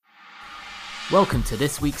Welcome to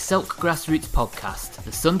this week's Selk Grassroots podcast,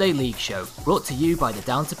 the Sunday League Show, brought to you by the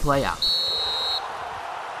Down to Play app.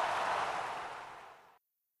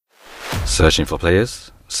 Searching for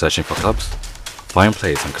players? Searching for clubs? Find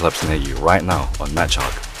players and clubs near you right now on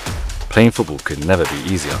MatchHawk. Playing football could never be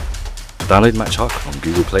easier. Download MatchHawk on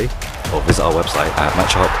Google Play or visit our website at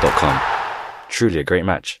matchhawk.com. Truly a great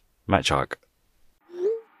match. MatchHawk.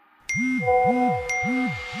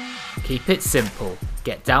 Keep it simple.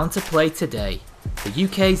 Get Down to Play today, the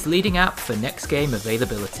UK's leading app for next game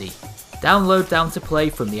availability. Download Down to Play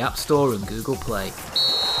from the App Store and Google Play.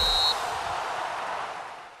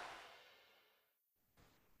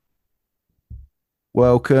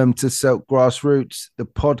 Welcome to Selk Grassroots, the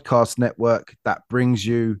podcast network that brings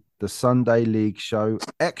you the Sunday League Show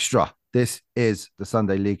Extra. This is the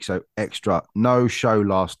Sunday League Show Extra. No show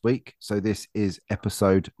last week, so this is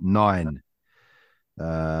episode 9.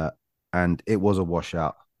 And it was a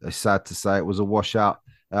washout. It's sad to say it was a washout.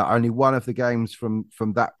 Only one of the games from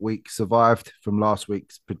that week survived, from last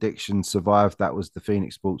week's prediction survived. That was the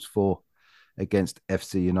Phoenix Sports 4 against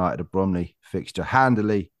FC United of Bromley fixture.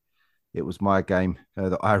 Handily, it was my game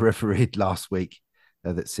that I refereed last week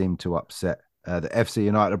that seemed to upset the FC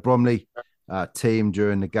United of Bromley team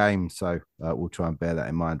during the game. So we'll try and bear that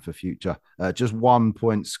in mind for future. Just 1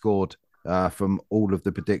 point scored from all of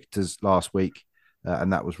the predictors last week.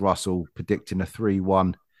 And that was Russell predicting a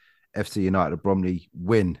 3-1 FC United of Bromley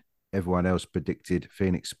win. Everyone else predicted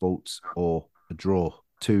Phoenix Sports or a draw.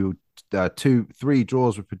 Three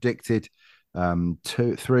draws were predicted.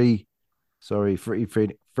 Three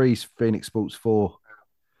Phoenix Sports 4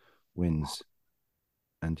 wins.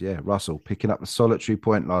 And yeah, Russell picking up a solitary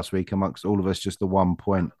point last week amongst all of us, just the 1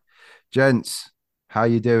 point. Gents, how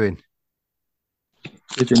you doing?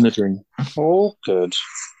 Living the dream. Oh, good.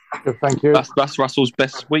 Good, thank you. That's Russell's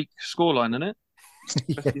best week scoreline, isn't it?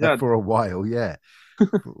 Yeah, for a while, yeah.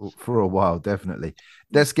 for a while, definitely.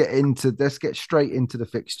 Let's get straight into the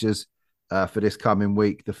fixtures for this coming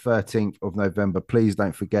week, the 13th of November. Please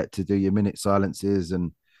don't forget to do your minute silences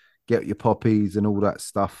and get your poppies and all that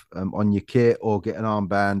stuff on your kit, or get an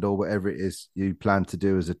armband or whatever it is you plan to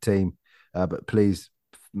do as a team. But please,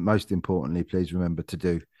 most importantly, please remember to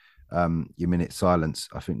do your minute silence.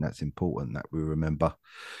 I think that's important that we remember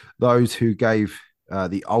those who gave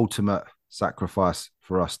the ultimate sacrifice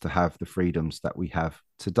for us to have the freedoms that we have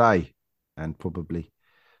today, and probably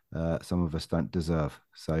some of us don't deserve.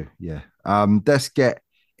 So yeah, let's get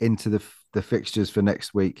into the fixtures for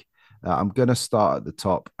next week. I'm going to start at the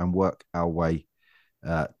top and work our way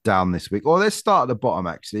down this week. Or let's start at the bottom,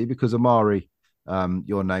 actually, because Amari,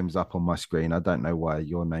 your name's up on my screen. I don't know why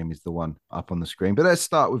your name is the one up on the screen, but let's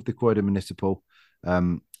start with the Croydon Municipal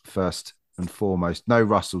first and foremost. No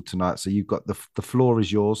Russell tonight, so you've got the floor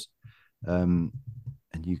is yours, and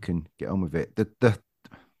you can get on with it.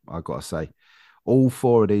 I gotta say, all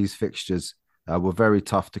 4 of these fixtures were very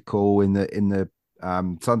tough to call. In the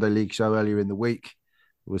Sunday League show earlier in the week,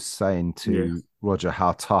 was saying to Roger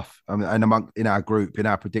how tough. I mean, and in our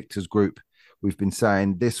predictors group, we've been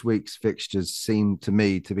saying this week's fixtures seem to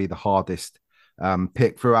me to be the hardest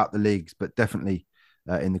pick throughout the leagues, but definitely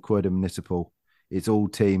in the Croydon Municipal, it's all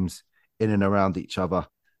teams in and around each other.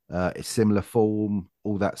 It's similar form,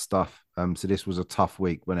 all that stuff. So this was a tough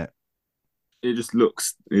week, wasn't it? It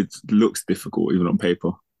looks difficult even on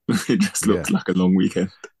paper. It just looks like a long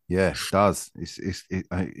weekend. Yeah, it does. It's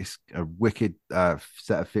a wicked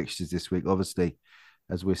set of fixtures this week, obviously,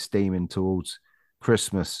 as we're steaming towards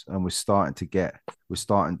Christmas, and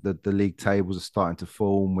the league tables are starting to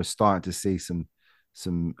form. We're starting to see some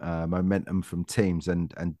momentum from teams,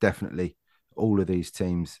 and definitely all of these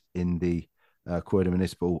teams in the Croydon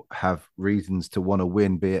Municipal have reasons to want to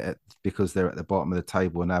win, be it because they're at the bottom of the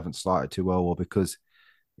table and haven't started too well, or because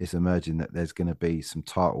it's emerging that there's going to be some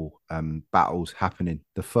title battles happening.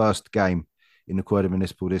 The first game in the Croydon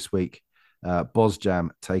Municipal this week, Bosjam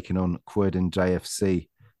taking on Croydon JFC.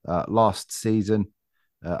 Last season,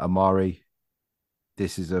 Amari,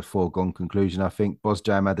 this is a foregone conclusion. I think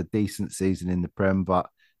Bosjam had a decent season in the Prem, but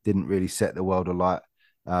didn't really set the world alight.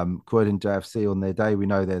 Croydon JFC on their day, we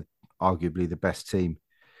know they're arguably the best team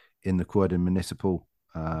in the Croydon Municipal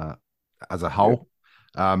as a whole.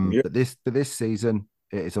 But this season,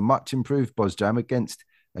 it's a much improved Bosjam against,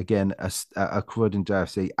 again, a Croydon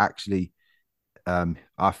JFC actually,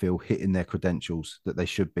 I feel, hitting their credentials that they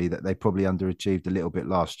should be, that they probably underachieved a little bit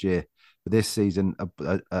last year. But this season,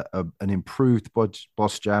 an improved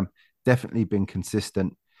Bosjam, definitely been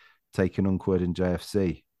consistent, taking on Croydon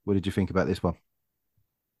JFC. What did you think about this one?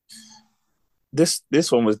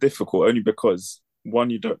 This one was difficult only because, one,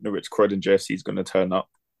 you don't know which Croydon JFC is going to turn up.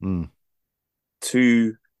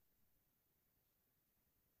 2,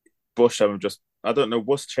 Boscham have just, I don't know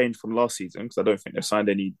what's changed from last season because I don't think they've signed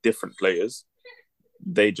any different players.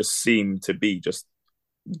 They just seem to be just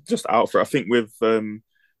out for it. I think with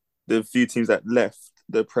the few teams that left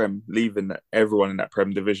the Prem, leaving everyone in that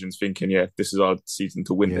Prem division's thinking, yeah, this is our season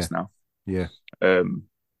to win this now. Yeah.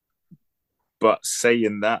 But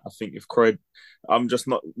saying that, I think if Croydon, I'm just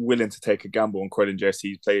not willing to take a gamble on Croydon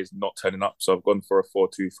JFC players not turning up. So I've gone for a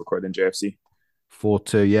 4-2 for Croydon JFC.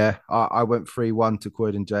 4-2, yeah. I went 3-1 to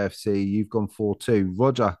Croydon JFC. You've gone 4-2.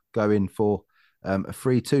 Roger going for a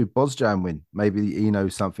 3-2 Bosjam win. Maybe he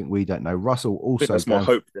knows something we don't know. Russell also. That's more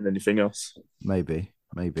hope than anything else. Maybe.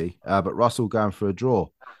 But Russell going for a draw.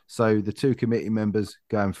 So the two committee members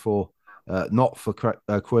going for not for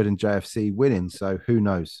Croydon JFC winning. So who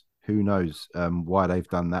knows? Who knows why they've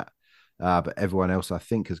done that? But everyone else, I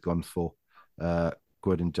think, has gone for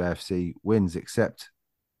Croydon JFC wins, except.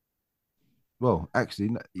 Well,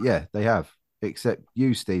 actually, yeah, they have, except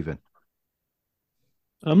you, Stephen.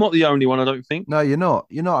 I'm not the only one, I don't think. No, you're not.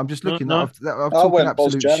 I'm just looking. No. I'm talking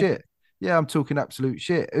absolute Bosjam. shit. Yeah, I'm talking absolute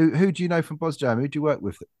shit. Who do you know from Bosjam? Who do you work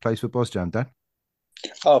with that plays for Bosjam, Dan?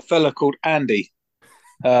 Oh, a fella called Andy.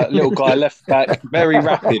 Little guy, left back, very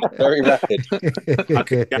rapid, very rapid. I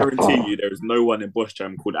can guarantee you there is no one in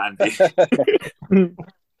Boscham called Andy.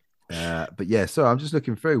 But yeah, so I'm just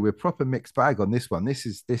looking through. We're proper mixed bag on this one. This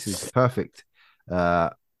is perfect.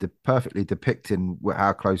 Perfectly depicting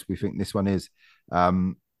how close we think this one is.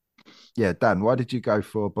 Yeah, Dan, why did you go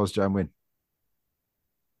for Bosjam win?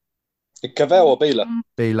 Cavell or Bila?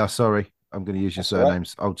 Bila, sorry. I'm going to use your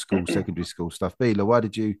surnames. Right. Old school, secondary school stuff. Bila, why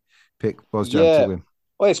did you pick Bosjam to win?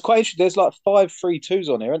 Well, it's quite interesting. There's like 5 3-2s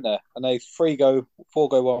on here, isn't there? And 4 go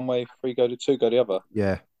one way, 3 go to 2 go the other.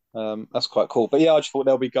 Yeah. That's quite cool. But yeah, I just thought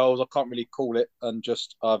there'll be goals. I can't really call it, and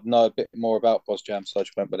just I know a bit more about Bosjam, so I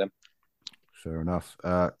just went with them. Fair enough.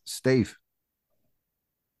 Steve.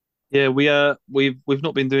 Yeah, we've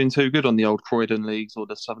not been doing too good on the old Croydon leagues or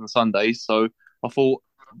the Southern Sundays, so I thought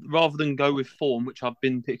rather than go with form, which I've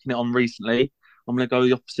been picking it on recently, I'm going to go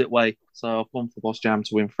the opposite way. So I've gone for Bosjam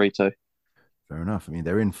to win 3-2. Fair enough. I mean,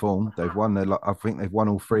 they're in form. They've won I think they've won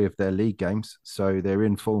all 3 of their league games, so they're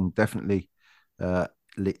in form definitely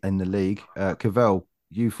in the league. Cavell,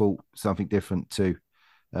 you thought something different to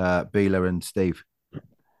Bila and Steve.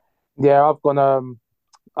 Yeah, I've gone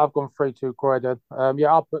 3-2 Croydon.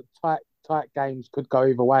 Yeah, I put tight games could go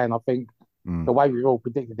either way, and I think the way we've all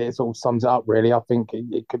predicted it sort of sums it up. Really, I think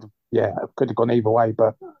it could have gone either way,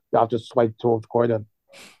 but I've just swayed towards Croydon.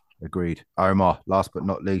 Agreed. Omar, last but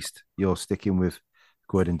not least, you're sticking with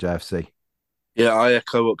Croydon JFC. Yeah, I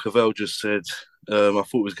echo what Cavell just said. I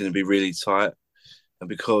thought it was going to be really tight, and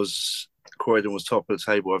because Croydon was top of the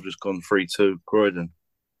table, I've just gone 3-2 Croydon.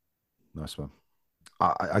 Nice one.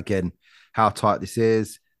 Again, how tight this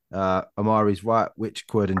is. Amari's right. Which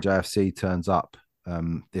Croydon JFC turns up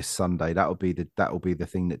this Sunday? That'll be the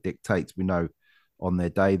thing that dictates. We know on their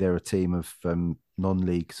day they're a team of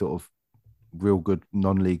non-league sort of real good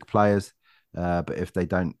non-league players. But if they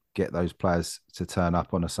don't get those players to turn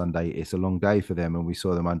up on a Sunday, it's a long day for them. And we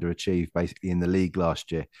saw them underachieve basically in the league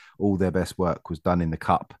last year. All their best work was done in the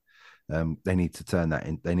cup. They need to turn that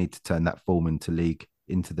in. They need to turn that form into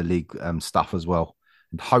the league stuff as well.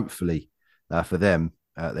 And hopefully for them,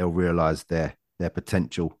 they'll realise their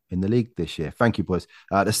potential in the league this year. Thank you, boys.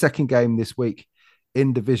 The second game this week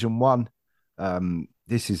in Division 1.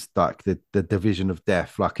 This is like the division of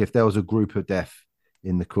death. Like if there was a group of death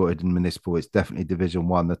in the Croydon Municipal, it's definitely Division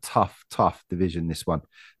 1. The tough division, this one.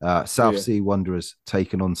 South Sea Wanderers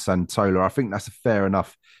taking on Santola. I think that's a fair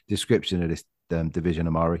enough description of this division,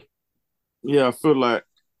 Amari. Yeah, I feel like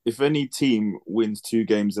if any team wins 2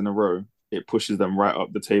 games in a row, it pushes them right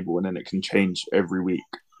up the table, and then it can change every week.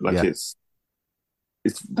 Like it's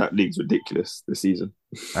that league's ridiculous this season.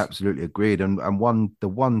 Absolutely agreed. And the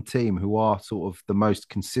one team who are sort of the most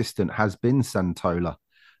consistent has been Santola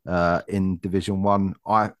in Division 1.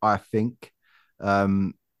 I think.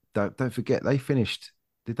 Don't forget they finished.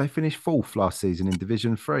 Did they finish 4th last season in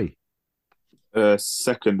Division 3?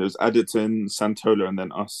 Second, there's Adderton, Santola, and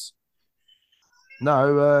then us.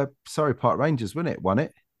 No, Surrey Park Rangers, wasn't it? Won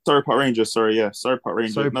it. Surrey Park Rangers, sorry, yeah. Surrey Park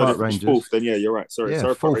Rangers. Surrey Rangers. 4th, then yeah, you're right. Sorry,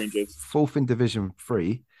 Surrey Park Rangers. 4th in Division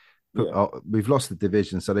 3. Yeah. We've lost the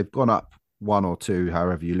division, so they've gone up 1 or 2,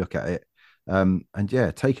 however you look at it. And yeah,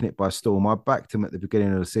 taking it by storm. I backed them at the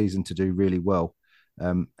beginning of the season to do really well.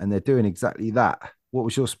 And they're doing exactly that. What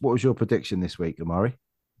was your prediction this week, Amari?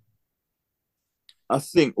 I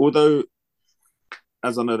think, although,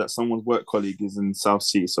 as I know that someone's work colleague is in South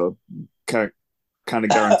Sea, so kind of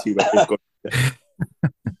guarantee that they've got.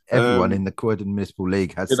 Everyone in the Croydon Municipal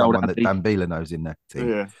League has someone that Dan Beeler knows in that team.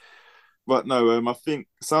 Yeah. But no, I think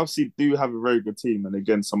Southsea do have a very good team, and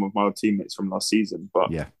again, some of my teammates from last season.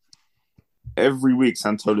 But Yeah. every week,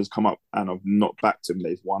 Santola's come up, and I've not backed him.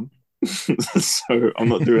 They've won, so I'm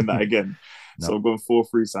not doing that again. No. So I've gone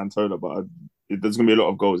 4-3 Santola, but there's going to be a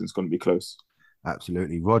lot of goals. And it's going to be close.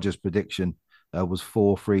 Absolutely. Roger's prediction was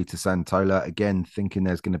 4-3 to Santola. Again, thinking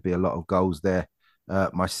there's going to be a lot of goals there.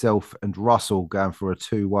 Myself and Russell going for a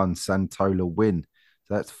 2-1 Santola win.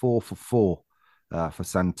 So that's 4-4 for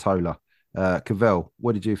Santola. Cavell,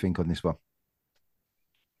 what did you think on this one?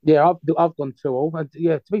 Yeah, I've gone 2-2. And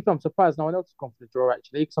yeah, to be fair, I'm surprised no one else has gone for the draw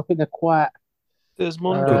actually, because I think they're quite.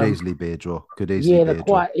 Desmond. Could easily be a draw. They're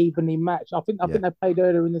quite evenly matched. I think they played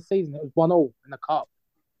earlier in the season. It was 1-1 in the cup.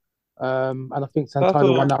 And I think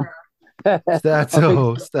Santola won that.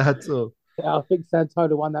 Stato. Yeah, I think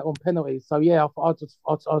Santola won that on penalties. So yeah, I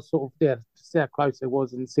sort of see how close it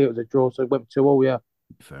was and see it was a draw. So it went 2-2. Yeah.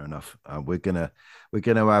 Fair enough. We're gonna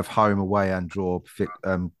have home, away, and draw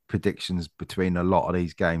predictions between a lot of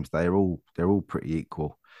these games. They're all pretty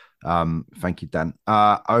equal. Thank you, Dan.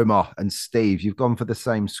 Omar and Steve, you've gone for the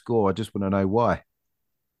same score. I just want to know why.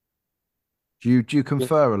 Do you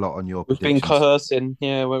confer a lot on your predictions? We've been coercing.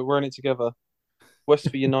 Yeah, we're in it together.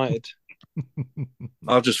 Westford United.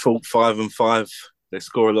 I've just thought 5-5. They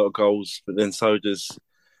score a lot of goals, but then so does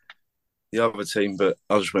the other team. But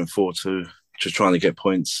I just went 4-2, just trying to get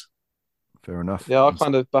points. Fair enough. Yeah, I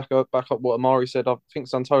kind of back up what Amari said. I think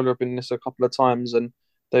Santola have been in this a couple of times, and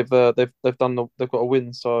they've got a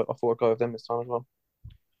win. So I thought I'd go with them this time as well.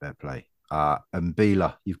 Fair play. And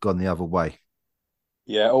Bila, you've gone the other way.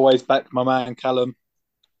 Yeah, always back my man Callum.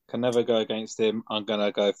 Can never go against him. I'm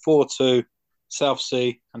gonna go 4-2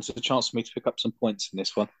 Southsea, and it's a chance for me to pick up some points in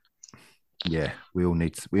this one. Yeah, we all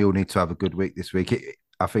need to have a good week this week.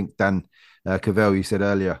 I think Dan Cavell, you said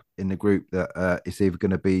earlier in the group that it's either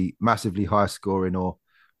going to be massively high scoring or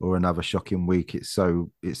another shocking week. It's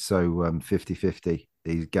so 50-50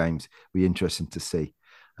 these games. Be interesting to see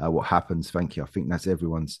what happens. Thank you. I think that's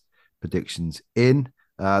everyone's predictions in.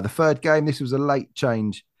 The third game, this was a late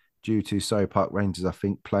change due to Surrey Park Rangers, I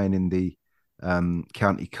think, playing in the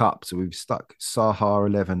County Cup. So we've stuck Saha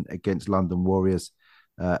 11 against London Warriors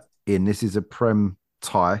in. This is a Prem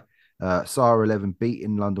tie. Saha 11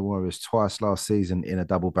 beating London Warriors twice last season in a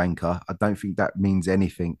double banker. I don't think that means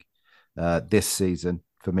anything this season.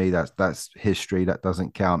 For me, that's history. That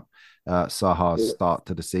doesn't count. Saha's start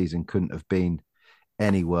to the season couldn't have been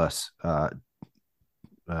any worse.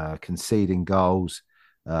 Conceding goals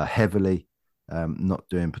heavily, not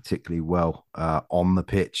doing particularly well on the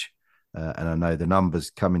pitch. And I know the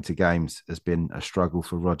numbers coming to games has been a struggle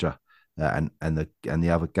for Roger and the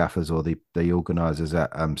other gaffers or the organisers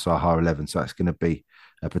at Saha 11. So it's going to be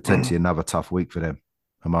potentially another tough week for them.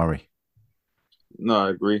 Amari. No, I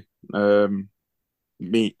agree.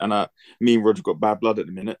 Me and Roger got bad blood at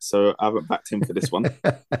the minute, so I haven't backed him for this one.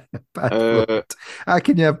 How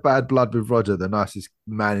can you have bad blood with Roger, the nicest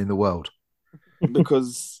man in the world?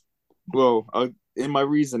 Because, well, in my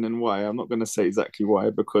reasoning why, I'm not going to say exactly why,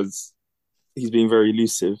 because he's been very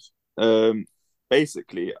elusive.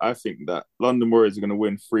 Basically, I think that London Warriors are going to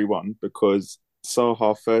win 3-1 because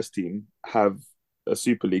Saha first team have a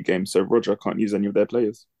Super League game, so Roger can't use any of their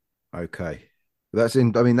players. Okay. That's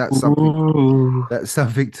something. That's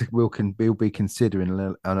something we'll be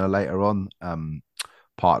considering on a later on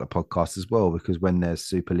part of the podcast as well, because when there's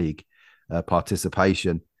Super League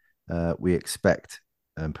participation, we expect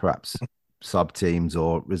perhaps sub teams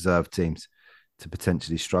or reserve teams to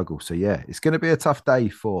potentially struggle. So yeah, it's going to be a tough day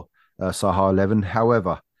for Saha 11.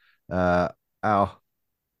 However, our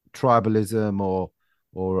tribalism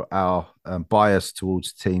or our bias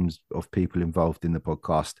towards teams of people involved in the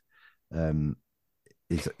podcast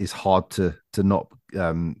is hard to not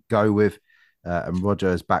go with. And Roger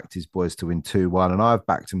has backed his boys to win 2-1, and I've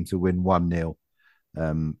backed him to win 1-0.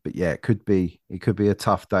 But yeah, it could be a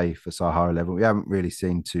tough day for Saha 11. We haven't really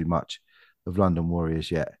seen too much of London Warriors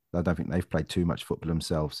yet. I don't think they've played too much football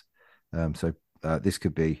themselves. So this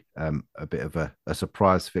could be a bit of a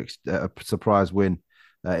surprise a surprise win.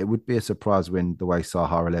 It would be a surprise win the way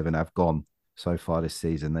Saha 11 have gone so far this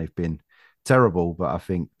season. They've been terrible, but I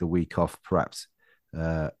think the week off perhaps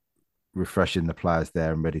refreshing the players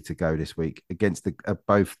there and ready to go this week against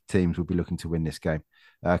both teams will be looking to win this game.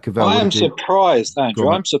 Cavell, I am surprised, Andrew.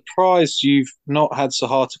 I'm surprised you've not had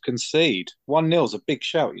Saha to concede. 1-0 is a big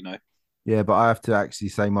shout, you know. Yeah, but I have to actually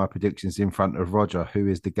say my predictions in front of Roger, who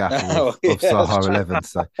is the gaffer of Saha 11.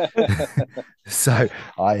 So, so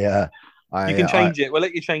You can change it. We'll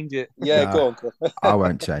let you change it. Yeah, go on. I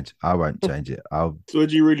won't change. I won't change it. So, what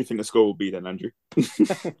do you really think the score will be then, Andrew?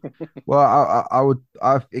 Well, I would.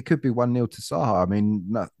 It could be 1-0 to Saha. I mean,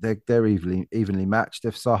 no, they're evenly matched.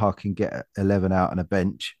 If Saha can get 11 out on a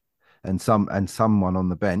bench, and someone on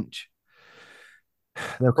the bench,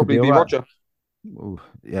 there could Probably be right. Roger. Well,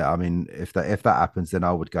 yeah, I mean, if that happens, then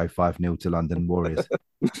I would go 5-0 to London Warriors.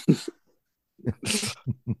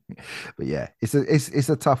 But yeah, it's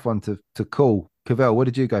a tough one to call. Cavell, what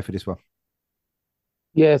did you go for this one?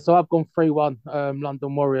 Yeah, so I've gone 3-1,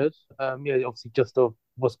 London Warriors. Yeah, obviously just of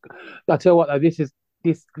what's. I tell you what, though,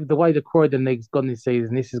 this the way the Croydon League's gone this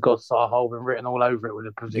season. This has got Sarholven written all over it with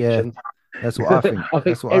the predictions. Yeah, that's what I think. I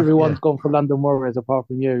think everyone's gone for London Warriors apart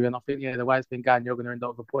from you, and I think the way it's been going, you're going to end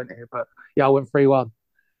up with a point here. But yeah, I went 3-1.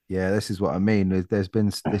 Yeah, this is what I mean. There's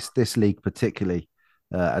been this league particularly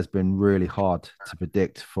has been really hard to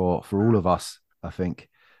predict for all of us. I think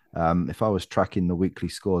if I was tracking the weekly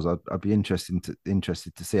scores, I'd be interested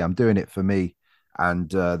to see. I'm doing it for me and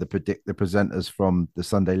the presenters from the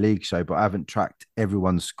Sunday League show, but I haven't tracked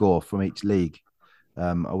everyone's score from each league.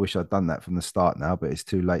 I wish I'd done that from the start now, but it's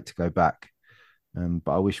too late to go back.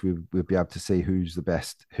 But I wish we'd be able to see who's the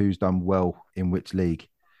best, who's done well in which league.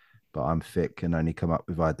 But I'm thick and only come up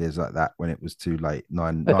with ideas like that when it was too late.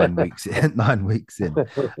 9 weeks in. 9 weeks in.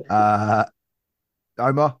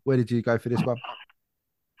 Omar, where did you go for this one?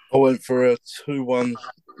 I went for a 2-1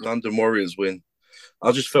 London Warriors win.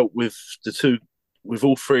 I just felt with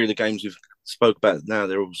all three of the games we've spoke about now,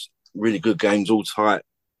 they're all really good games, all tight.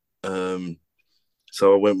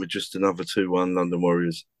 So I went with just another 2-1 London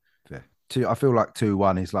Warriors. Yeah. I feel like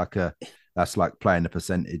 2-1 is that's like playing a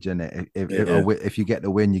percentage, isn't it? If you get the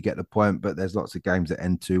win, you get the point. But there's lots of games that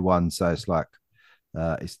end 2-1, so it's like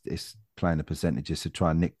it's playing the percentages to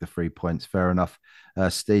try and nick the 3 points. Fair enough.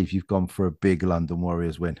 Steve, you've gone for a big London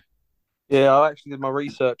Warriors win. Yeah, I actually did my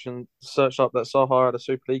research and searched up that Saha had a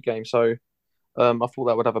Super League game, so I thought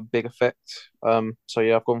that would have a big effect. So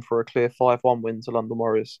yeah, I've gone for a clear 5-1 win to London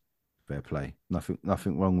Warriors. Fair play.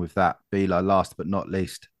 Nothing wrong with that. Bila, last but not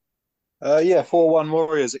least. Yeah, 4-1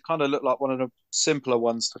 Warriors. It kind of looked like one of the simpler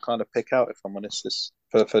ones to kind of pick out, if I'm honest,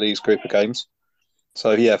 for these group of games.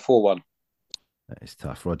 So yeah, 4-1. It's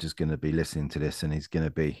tough. Roger's going to be listening to this, and he's going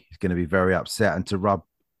to be very upset. And to rub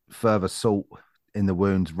further salt in the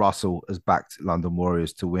wounds, Russell has backed London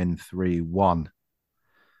Warriors to win 3-1.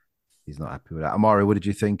 He's not happy with that. Amari, what did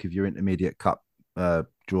you think of your intermediate cup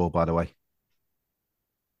draw? By the way,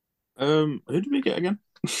 who did we get again?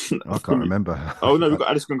 I can't remember. Oh no, we've got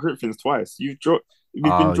Addiscombe Corinthians twice. We've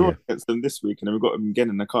been drawn against them this week, and then we've got them again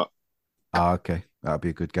in the cup. Okay, that'll be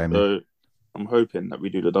a good game. So I'm hoping that we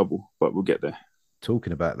do the double, but we'll get there.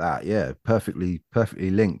 Talking about that, yeah, perfectly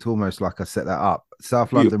linked, almost like I set that up.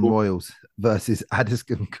 South London Royals versus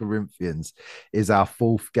Addiscombe Corinthians is our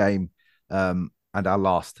fourth game and our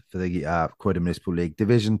last for the Croydon Municipal League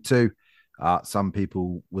Division 2. Some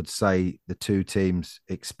people would say the two teams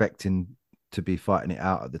expecting to be fighting it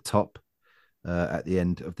out at the top at the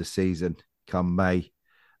end of the season come May.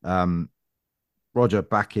 Roger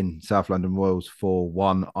backing South London Royals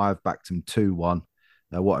 4-1. I've backed them 2-1.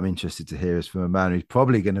 Now, what I'm interested to hear is from a man who's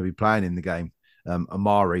probably going to be playing in the game,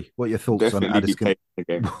 Amari. What are your thoughts on Addiscombe?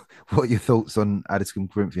 What are your thoughts on Addiscombe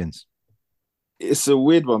Corinthians? It's a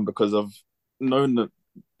weird one because I've known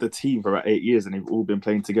the team for about 8 years and they've all been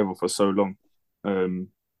playing together for so long.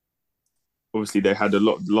 Obviously, they had a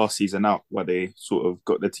lot last season out where they sort of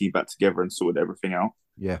got the team back together and sorted everything out.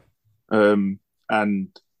 Yeah. And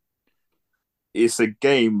it's a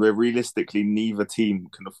game where realistically neither team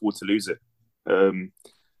can afford to lose it. Do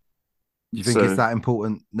you think it's that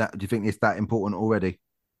important? Do you think it's that important already?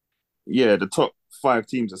 Yeah, the top 5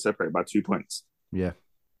 teams are separated by 2 points. Yeah,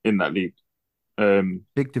 in that league.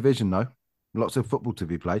 Big division though. Lots of football to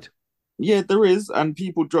be played. Yeah, there is, and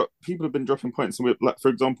people have been dropping points. And like, for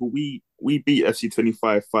example, we beat FC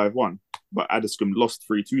 25 5-1, but Addiscombe lost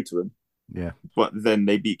 3-2 to them. Yeah, but then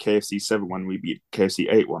they beat KFC 7-1. We beat KFC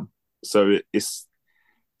 8-1. So it's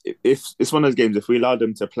one of those games. If we allow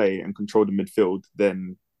them to play and control the midfield,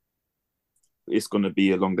 then it's going to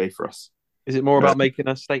be a long day for us. Is it more about making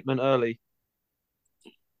a statement early?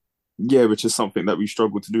 Yeah, which is something that we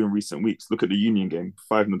struggled to do in recent weeks. Look at the Union game,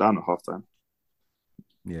 5-0 down at halftime.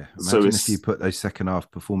 Yeah, imagine if you put those second half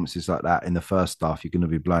performances like that in the first half, you're going to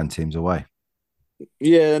be blowing teams away.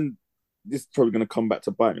 Yeah, and this is probably going to come back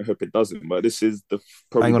to bite me. I hope it doesn't, but this is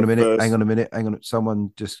Hang on a minute.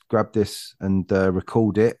 Someone just grab this and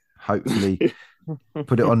record it. Hopefully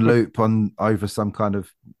put it on loop over some kind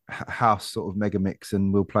of house sort of mega mix,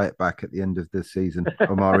 and we'll play it back at the end of the season.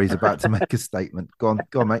 Omari's about to make a statement. Go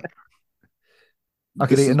on, mate. I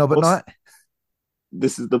could eat a knob at night.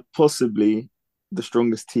 this is possibly the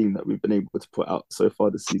strongest team that we've been able to put out so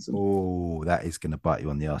far this season. Oh, that is going to bite you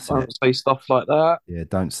on the arse. Isn't Don't it? say stuff like that. Yeah,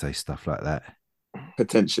 don't say stuff like that.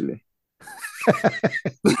 Potentially.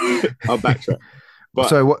 I'll backtrack. But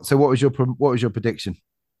so what was your prediction?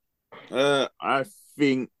 I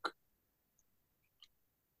think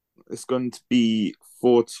it's going to be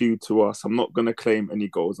 4-2 to us. I'm not going to claim any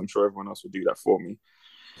goals. I'm sure everyone else will do that for me.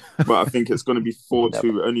 But I think it's going to be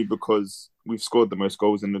 4-2 only because we've scored the most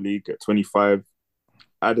goals in the league at 25.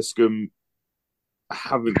 Addiscombe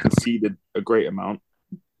haven't conceded a great amount,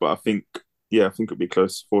 but I think it'll be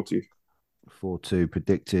close. 4-2. 4-2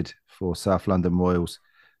 predicted for South London Royals,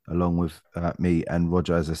 along with me and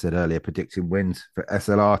Roger, as I said earlier, predicting wins for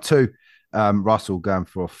SLR2. Russell going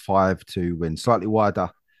for a 5-2 win, slightly wider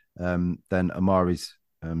than Amari's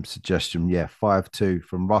suggestion. Yeah, 5-2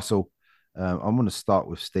 from Russell. I'm going to start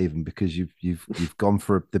with Stephen because you've gone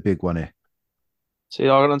for the big one here. See,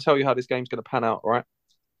 I'm going to tell you how this game's going to pan out, right?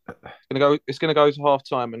 It's going to go to half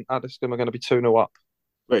time, and Addiscombe are going to be 2-0 up.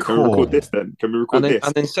 Wait, can we record this then? Can we record this?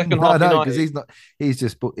 And then second half, because he's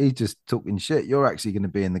just talking shit. You're actually going to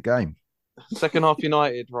be in the game. Second half,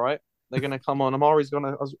 United, right? They're going to come on. Amari's going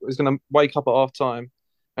to wake up at half time,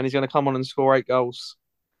 and he's going to come on and score 8 goals.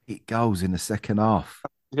 8 goals in the second half.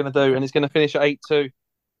 He's going to do, and he's going to finish at 8-2.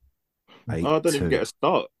 I don't even get a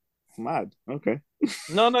start. Mad. Okay.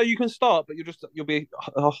 No, you can start, but you'll be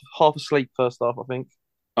half asleep first half, I think.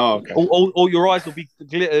 Oh, okay. All your eyes will be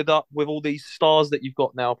glittered up with all these stars that you've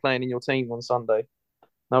got now playing in your team on Sunday.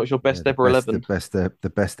 That was your best ever 11. The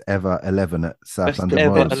best ever 11 at South London.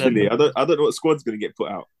 Actually, I don't know what squad's going to get put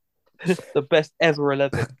out. The best ever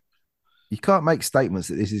 11. You can't make statements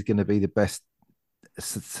that this is going to be the best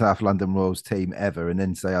South London Royals team ever, and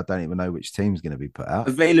then say I don't even know which team's going to be put out.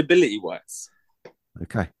 Availability wise.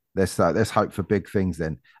 Okay, let's hope for big things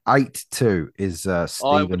then. 8-2 is Stevens.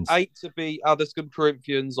 I would 8 to beat Addiscombe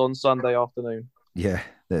Corinthians on Sunday afternoon. Yeah,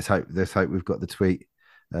 let's hope we've got the tweet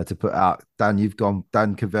to put out.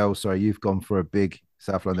 Dan Cavell, sorry, you've gone for a big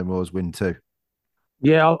South London Royals win too.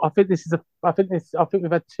 Yeah, I think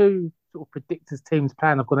we've had 2 sort of predictors teams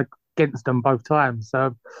playing. I've gone against them both times.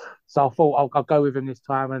 So I thought I'll go with him this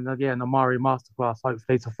time. And an Amari masterclass,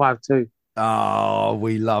 hopefully it's a 5-2. Oh,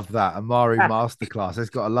 we love that. Amari masterclass. It's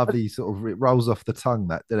got a lovely sort of, it rolls off the tongue,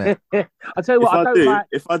 that, doesn't it? I tell you what,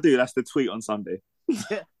 if I do, that's the tweet on Sunday.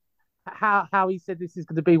 How he said this is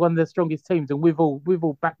going to be one of the strongest teams, and we've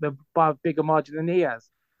all backed them by a bigger margin than he has.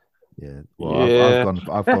 Yeah, well,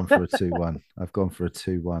 I've gone for a 2-1. I've gone for a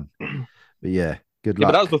 2-1. But yeah, good luck.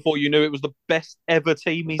 But that was before you knew it was the best ever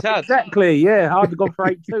team he's had. Exactly. Yeah, I'd have gone for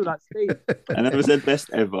 8-2 like Steve. I never said best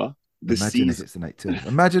ever. Imagine if it's an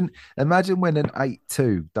 8-2. Imagine when an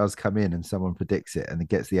 8-2 does come in and someone predicts it and it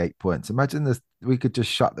gets the 8 points. Imagine this. We could just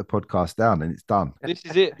shut the podcast down and it's done. This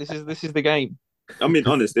is it. This is the game. I mean,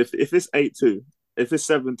 honest. If it's 8-2, if it's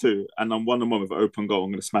 7-2, and I'm 1-1 with an open goal,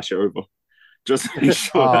 I'm going to smash it over. Just to be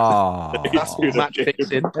sure. That's match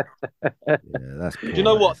fixing. Yeah, that's cool. Do you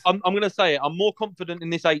know what? I'm going to say it. I'm more confident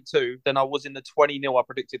in this 8-2 than I was in the 20-0 I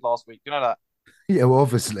predicted last week. You know that? Yeah, well,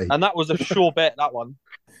 obviously. And that was a sure bet, that one.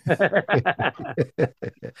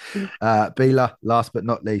 Bila, last but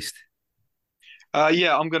not least.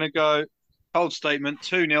 Yeah, I'm going to go cold statement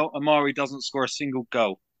 2-0. Amari doesn't score a single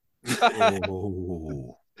goal.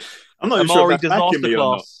 Oh. I'm not even sure if that's backing me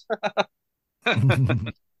or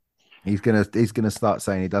not. He's gonna start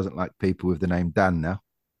saying he doesn't like people with the name Dan now.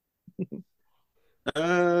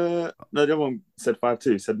 No, the other one said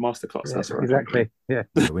 5-2. Said masterclass. Yeah, that's right. Exactly. Yeah.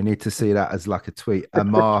 We need to see that as like a tweet. A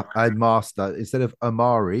master instead of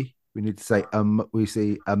Amari. We need to say we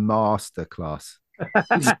see a master class.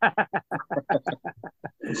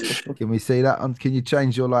 Can we see that? Can you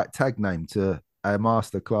change your like tag name to a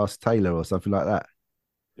masterclass Taylor or something like that?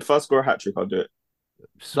 If I score a hat trick, I'll do it.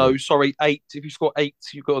 No, sorry, 8. If you score 8,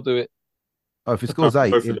 you've got to do it. Oh, if he scores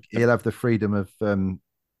 8, he'll have the freedom of the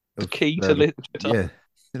key to live. Yeah,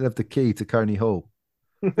 he'll have the key to Coney Hall.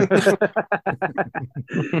 Thank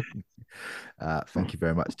you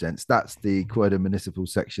very much, gents. That's the Croydon Municipal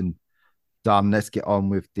section done. Let's get on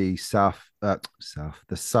with the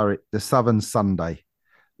the Southern Sunday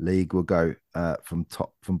League. Will go from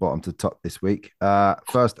bottom to top this week.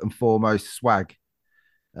 First and foremost, Swag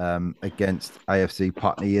against AFC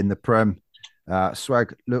Putney in the Prem.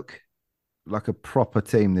 Swag look like a proper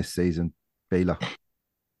team this season, Bila.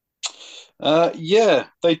 Yeah,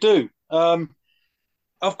 they do. I've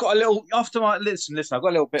got a little after my listen. I've got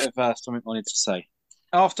a little bit of something I wanted to say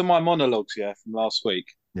after my monologues. Yeah, from last week.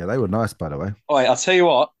 Yeah, they were nice, by the way. All right, I'll tell you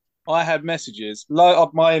what. I had messages low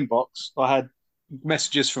up my inbox. I had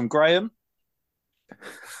messages from Graham,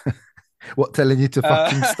 What, telling you to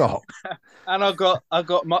fucking stop? And I got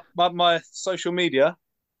my social media.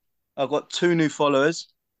 I've got 2 new followers.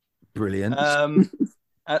 Brilliant.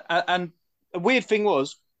 And the weird thing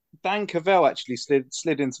was, Dan Cavell actually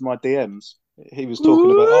slid into my DMs. He was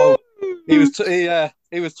talking about he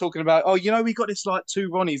was talking about we got this like 2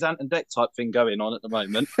 Ronnies Ant and Deck type thing going on at the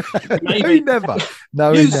moment. Maybe never.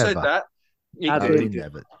 No, you he said never. that. He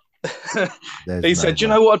never. He said, "Do you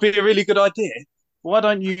know what would be a really good idea? Why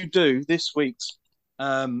don't you do this week's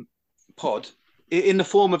pod in the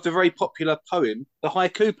form of the very popular poem, the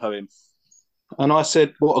haiku poem?" And I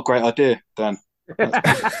said, "What a great idea, Dan."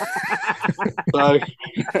 So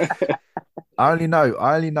I only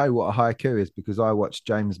know what a haiku is because I watched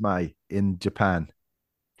James May in Japan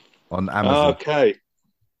on Amazon. Okay.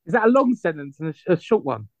 Is that a long sentence and a short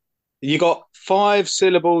one? You got 5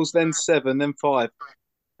 syllables, then 7, then 5.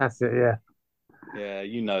 That's it, yeah. Yeah,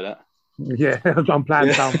 you know that. Yeah, I'm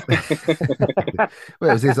playing down. Well,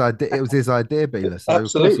 it was his idea. It was his idea, Beeler. So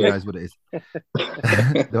Absolutely. of course he knows what it is.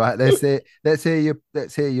 Right, let's hear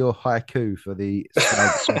your haiku for the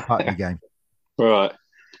Putney game. Right.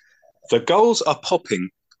 The goals are popping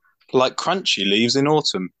like crunchy leaves in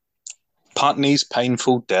autumn. Putney's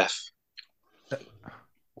painful death.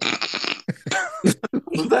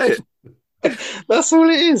 Was that it? That's all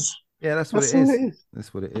it is. Yeah, that's what it is.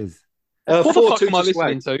 That's what it is. What the fuck 4-2 am I to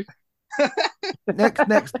listening Swag. to?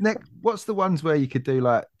 Next. What's the ones where you could do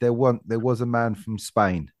like there was a man from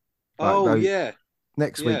Spain? Like Oh, yeah.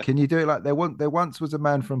 Next Yeah. week, can you do it like there once was a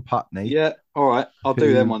man from Putney? Yeah. All right. I'll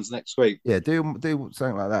do them ones next week. Yeah, do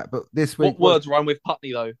something like that. But this week, What words rhyme with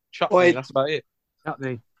Putney though? Chutney, Wait. that's about it.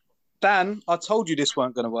 Chutney. Dan, I told you this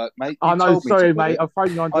weren't going to work, mate. I You know, told me sorry, to do mate. it. I've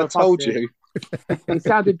thrown you under I a bus told here. you. It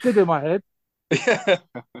sounded good in my head. Yeah.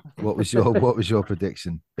 What was your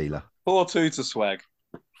prediction, Beeler? 4-2 to Swag.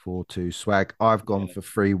 4-2 Swag. I've gone for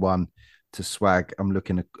 3-1 to Swag. I'm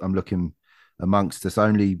looking amongst us.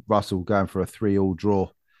 Only Russell going for a 3-3 draw.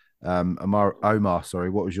 Omar, sorry,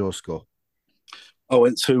 what was your score? I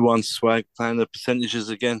went 2-1 Swag, playing the percentages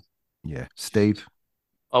again. Yeah, Steve.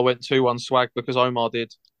 I went 2-1 Swag because Omar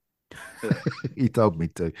did. He told me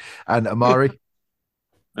to. And Amari.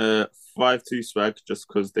 5-2 Swag, just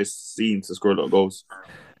because they seem to score a lot of goals.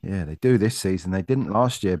 Yeah, they do this season. They didn't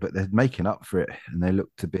last year, but they're making up for it, and they look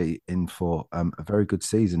to be in for a very good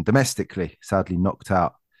season domestically. Sadly, knocked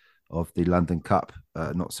out of the London Cup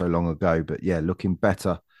not so long ago, but yeah, looking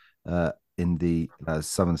better in the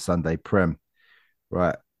Southern Sunday Prem.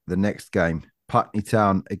 Right, the next game, Putney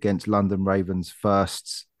Town against London Ravens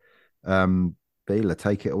firsts. Beeler,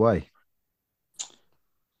 take it away.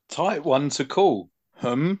 Tight one to call.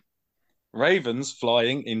 Ravens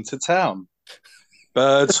flying into town.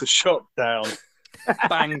 Birds shot down.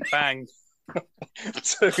 Bang, bang.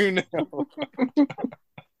 2-0.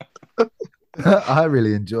 I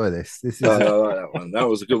really enjoy this. This is I like that one. That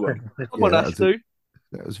was a good one. Come on, that's two.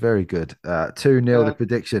 that was very good. 2-0 the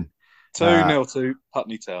prediction. 2-0 to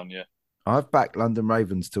Putney Town, yeah. I've backed London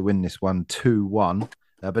Ravens to win this one 2-1,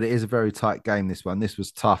 but it is a very tight game, this one. This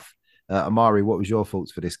was tough. Amari, what was your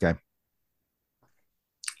thoughts for this game?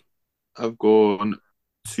 I've gone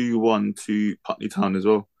 2-1 to Putney Town as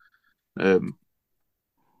well.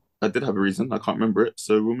 I did have a reason. I can't remember it,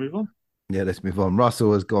 so we'll move on. Yeah, let's move on.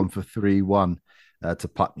 Russell has gone for 3-1 to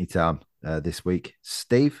Putney Town this week.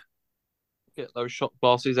 Steve? Get those shot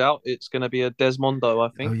glasses out. It's going to be a Desmondo,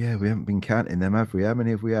 I think. Oh, yeah, we haven't been counting them, have we? How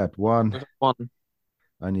many have we had? One.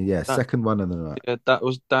 Only, second one of the night. Yeah, that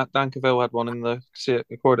was Dan Cavell had one in the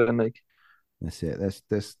Corridor League. That's it. Let's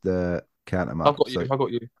count them up. I've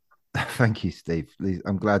got you. Thank you, Steve.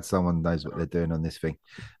 I'm glad someone knows what they're doing on this thing.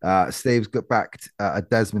 Steve's got backed a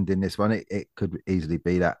Desmond in this one. It could easily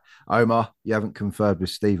be that. Omar, you haven't conferred with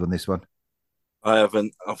Steve on this one. I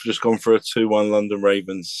haven't. I've just gone for a 2-1 London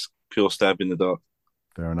Ravens. Pure stab in the dark.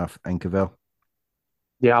 Fair enough. And Cavell?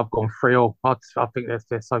 Yeah, I've gone 3-3. I think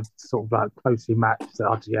they're so sort of like closely matched that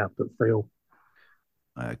I'd put 3-3.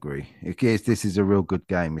 I agree. This is a real good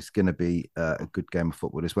game. It's going to be a good game of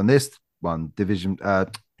football. This one, division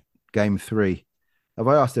game 3. Have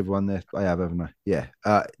I asked everyone this? I have, haven't I? Yeah.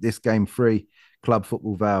 This game 3, Club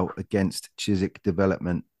Football Vale against Chiswick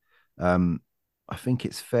Development. I think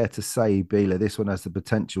it's fair to say, Beeler, this one has the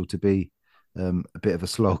potential to be a bit of a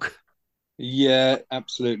slog. Yeah,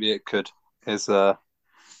 absolutely, it could. It's going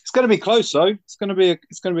to be close though. It's going to be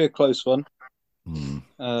a close one.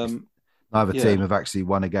 Neither team have actually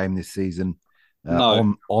won a game this season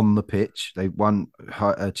on the pitch. They won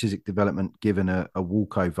Chiswick Development given a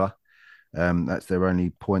walkover. That's their only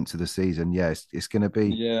points of the season. Yeah, it's going to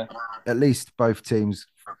be at least both teams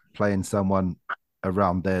playing someone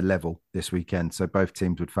around their level this weekend. So both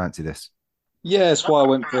teams would fancy this. Yeah, that's why I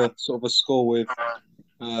went for sort of a score with.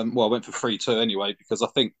 I went for 3-2 anyway because I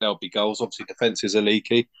think there'll be goals. Obviously, defences are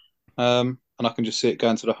leaky, and I can just see it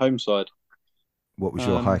going to the home side. What was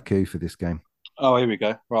your haiku for this game? Oh, here we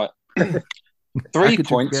go. Right, 3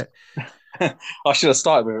 points. I should have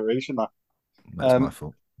started with it, really, shouldn't I? That's my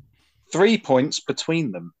fault. 3 points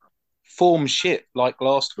between them. Form shit like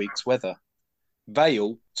last week's weather.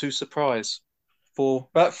 Vale to surprise.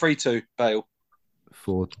 3-2 Vale.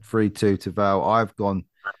 3-2 to Vale. I've gone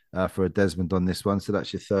for a Desmond on this one, so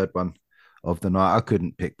that's your third one of the night. I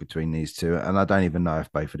couldn't pick between these two, and I don't even know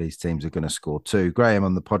if both of these teams are going to score two. Graham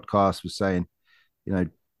on the podcast was saying,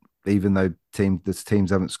 even though the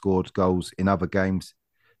teams haven't scored goals in other games,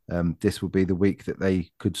 this will be the week that they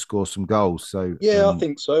could score some goals. So yeah, I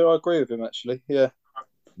think so. I agree with him actually. Yeah,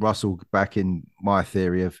 Russell back in my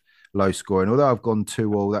theory of low scoring. Although I've gone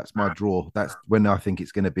 2-2, that's my draw. That's when I think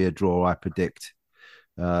it's going to be a draw. I predict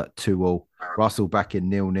 2-2. Russell back in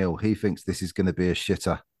 0-0. He thinks this is going to be a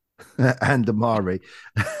shitter. And Amari,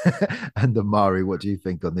 what do you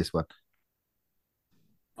think on this one?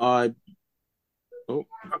 I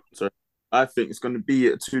think it's going to be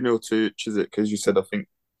a 2-0 to Chiswick because you said I think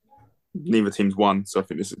neither team's won, so I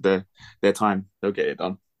think this is their time. They'll get it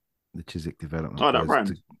done. The Chiswick development. Oh, that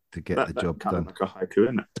rhymes. To get the job kind done. Of like a haiku,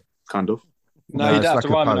 isn't it? Kind of. No, you don't have to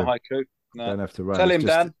rhyme in a haiku. No. Don't have to rhyme. Tell him,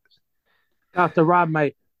 Dan. You have to rhyme,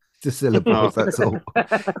 mate. It's the syllables, that's all.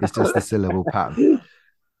 It's just the syllable pattern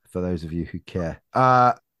for those of you who care.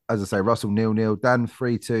 As I say, Russell 0-0, Dan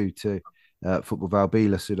 3-2 to Football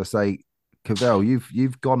Valbila. Should I say, Cavell,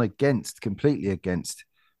 you've gone completely against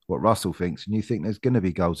what Russell thinks, and you think there's going to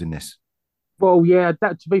be goals in this? Well, yeah,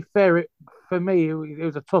 to be fair, for me, it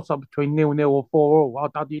was a toss-up between 0-0 or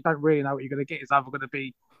 4-4. You don't really know what you're going to get. It's either going to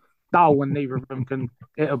be dull and neither of them can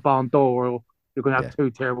hit a barn door, or you're going to have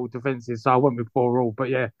two terrible defences. So I went with 4-4. But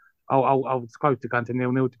yeah, I was close to going to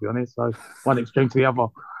 0-0, to be honest. So one extreme to the other.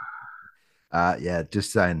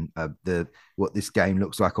 Just saying what this game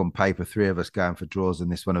looks like on paper. Three of us going for draws in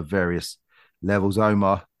this one of various levels.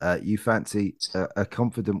 Omar, you fancy a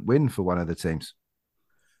confident win for one of the teams?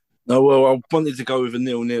 No, well, I wanted to go with a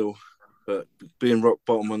 0-0, but being rock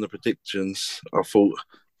bottom on the predictions, I thought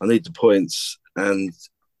I need the points, and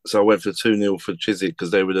so I went for 2-0 for Chiswick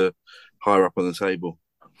because they were the higher up on the table.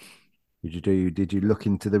 Did you look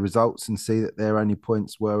into the results and see that their only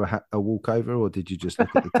points were a walkover, or did you just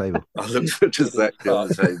look at the table? I looked exactly on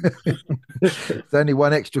the table. There's only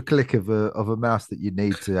one extra click of a mouse that you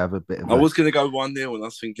need to have a bit of. I was going to go 1-0, and I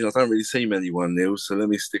was thinking I don't really see many 1-0, so let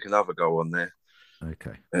me stick another goal on there.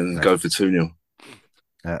 Okay. And go for 2-0.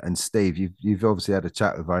 And Steve, you've obviously had a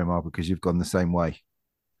chat with Omar because you've gone the same way.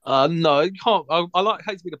 No, you can't. I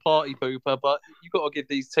hate to be the party pooper, but you've got to give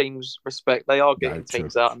these teams respect. They are getting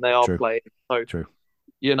teams out and they are playing. So, true.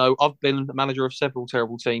 I've been the manager of several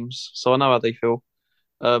terrible teams, so I know how they feel.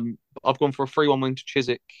 I've gone for a 3-1 win to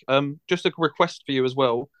Chiswick. Just a request for you as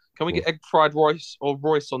well. Can we get Egg Fried Royce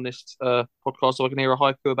on this podcast so I can hear a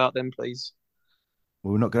haiku about them, please?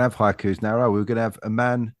 Well, we're not going to have haikus now, are we? We're going to have a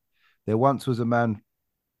man. There once was a man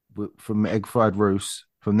from Egg Fried Roos.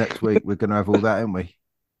 From next week, we're going to have all that, aren't we?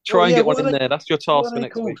 Try and get one in there. That's your task for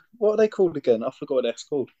next week. What are they called again? I forgot what they're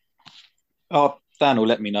called. Oh, Dan will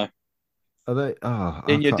let me know. Are they? Oh,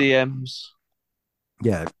 in your DMs.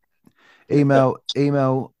 Yeah. Email in.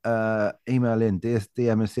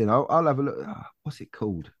 DM us in. I'll have a look. Oh, what's it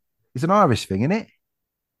called? It's an Irish thing, isn't it?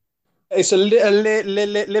 It's a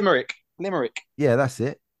limerick. Limerick. Yeah, that's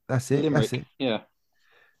it. Limerick. That's it. Yeah.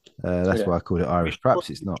 That's why I called it Irish. Perhaps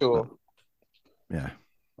it's not. Sure. But,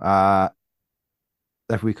 yeah.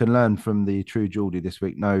 If we can learn from the true Geordie this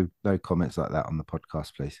week, no comments like that on the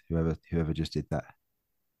podcast, please. Whoever just did that.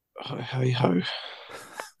 Ho.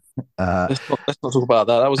 Let's not talk about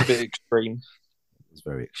that. That was a bit extreme. It was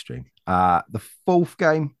very extreme. The fourth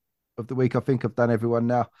game of the week, I think I've done everyone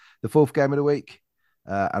now. The fourth game of the week,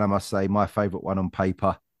 and I must say my favourite one on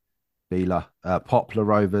paper, Bila, Poplar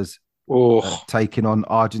Rovers taking on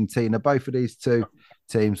Argentina. Both of these two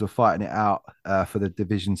teams were fighting it out for the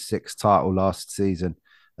Division 6 title last season.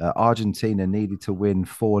 Argentina needed to win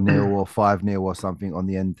 4-0 or 5-0 or something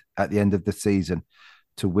at the end of the season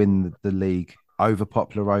to win the league over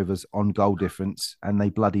Poplar Rovers on goal difference, and they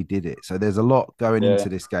bloody did it. So there's a lot going into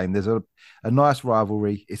this game. There's a nice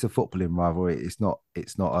rivalry. It's a footballing rivalry. It's not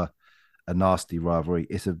a nasty rivalry.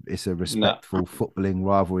 It's a respectful footballing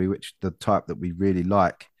rivalry, which the type that we really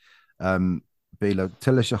like. Bila,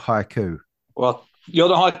 tell us your haiku. Well, you're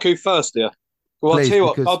the haiku first, dear. Well, I'll tell you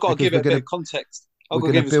what, I've got to give it a bit of context. I've got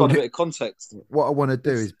to give this one a bit of context. What I want to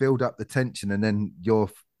do is build up the tension and then your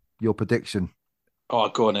prediction Oh,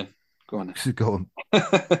 go on in. Go on in. Go on.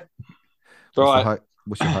 Right.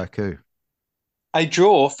 What's your haiku? A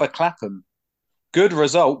draw for Clapham. Good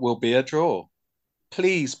result will be a draw.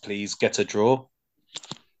 Please, please get a draw.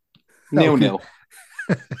 0-0.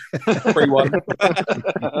 3-1.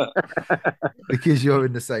 Because you're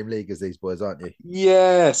in the same league as these boys, aren't you?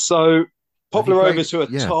 Yeah. So Poplar played- Rovers, who are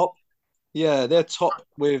yeah. top. Yeah, they're top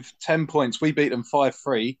with 10 points. We beat them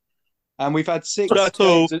 5-3. And we've had 6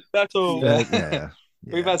 Battle. games. Yeah.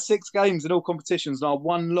 We've had 6 games in all competitions, and our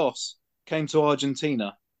one loss came to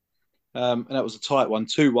Argentina. And that was a tight one,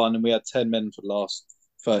 2-1, and we had 10 men for the last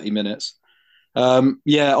 30 minutes.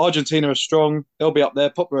 Argentina are strong. They'll be up there.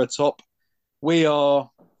 Poplar are top. We are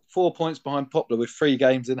 4 points behind Poplar with 3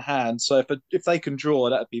 games in hand. So if they can draw,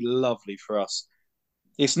 that'd be lovely for us.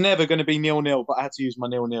 It's never going to be 0-0, but I had to use my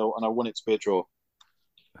 0-0, and I want it to be a draw.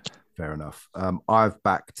 Fair enough. I've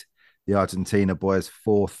backed the Argentina boys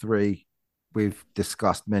 4-3. We've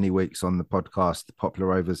discussed many weeks on the podcast. The Poplar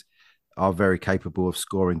Rovers are very capable of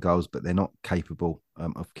scoring goals, but they're not capable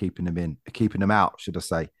of keeping them out, should I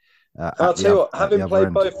say. I'll tell you what, having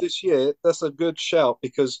played both this year, that's a good shout,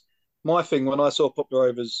 because my thing when I saw Poplar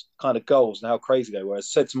Rovers kind of goals and how crazy they were, I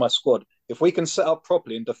said to my squad, if we can set up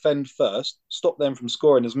properly and defend first, stop them from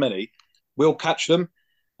scoring as many, we'll catch them.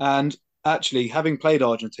 And actually, having played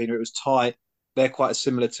Argentina, it was tight. They're quite a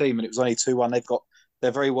similar team, and it was only 2-1.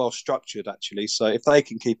 They're very well structured, actually. So if they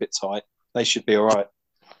can keep it tight, they should be all right.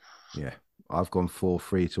 Yeah, I've gone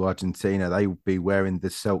 4-3 to Argentina. They will be wearing the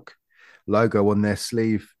Selk logo on their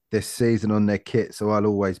sleeve this season on their kit, so I'll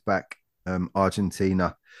always back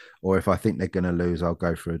Argentina. Or if I think they're going to lose, I'll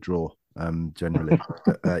go for a draw. Generally,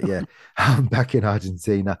 but, yeah, I'm back in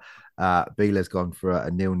Argentina. Bila's gone for a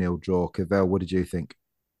 0-0 draw. Cavell, what did you think?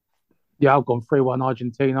 Yeah, I've gone 3-1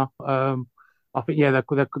 Argentina. I think they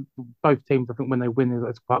could both teams. I think when they win,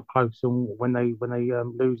 it's quite close, and when they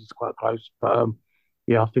lose, it's quite close. But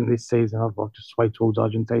I think this season I've just swayed towards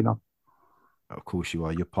Argentina. Of course you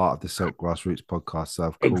are. You're part of the Selk Grassroots podcast, so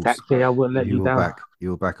of course exactly. I wouldn't let you down.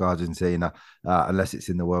 You'll back Argentina unless it's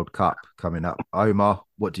in the World Cup coming up. Omar,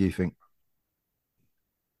 what do you think?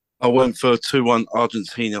 I went for 2-1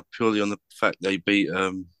 Argentina purely on the fact they beat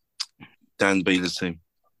Dan Bila's team.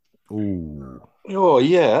 Ooh. Oh,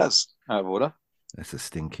 yeah, that's out of order. That's a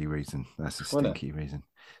stinky reason. Reason.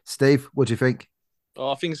 Steve, what do you think?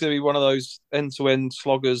 I think it's going to be one of those end-to-end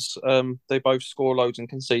sloggers. They both score loads and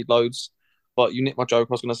concede loads. But you nicked my joke.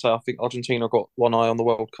 I was going to say I think Argentina got one eye on the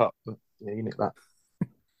World Cup. But yeah, you nicked that.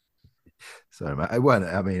 Sorry, mate. It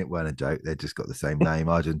weren't a joke. They just got the same name,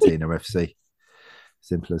 Argentina FC.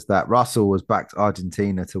 Simple as that. Russell was backed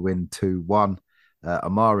Argentina to win 2-1.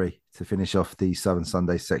 Amari, to finish off the Southern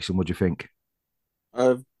Sunday section, what do you think?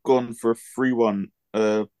 I've gone for a 3-1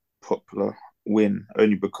 Poplar win,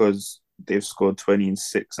 only because they've scored 20 in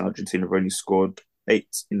 6 and Argentina have only scored 8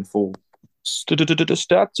 in 4.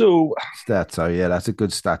 Stato, yeah, that's a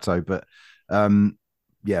good stato. But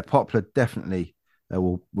Poplar definitely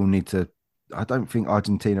will need to. I don't think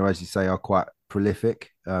Argentina, as you say, are quite prolific.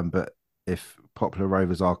 But if Poplar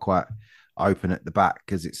Rovers are quite open at the back,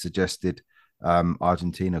 as it's suggested,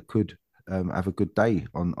 Argentina could have a good day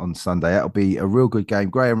on Sunday. That'll be a real good game.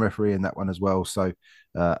 Graham referee in that one as well. So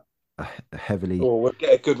heavily. Oh, we'll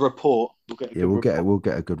get a good report. We'll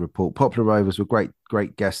get a good report. Poplar Rovers were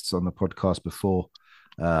great guests on the podcast before.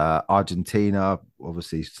 Argentina,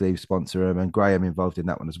 obviously, Steve sponsor them, and Graham involved in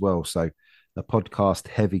that one as well. So a podcast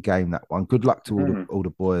heavy game, that one. Good luck to all the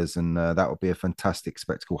boys, and that will be a fantastic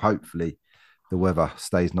spectacle. Hopefully, the weather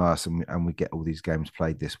stays nice and we get all these games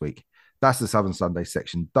played this week. That's the Southern Sunday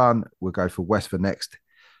section done. We'll go for Westford next,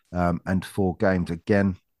 and 4 games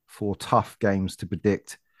again. 4 tough games to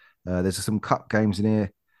predict. There's some cup games in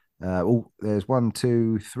here. There's 1,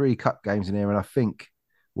 2, 3 cup games in here, and I think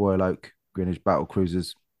Royal Oak, Greenwich Battle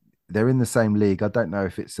Cruisers, they're in the same league. I don't know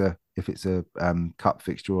if it's a cup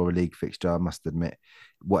fixture or a league fixture. I must admit,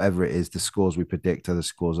 whatever it is, the scores we predict are the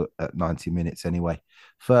scores at 90 minutes anyway.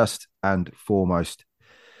 First and foremost,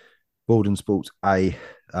 Baldon Sports A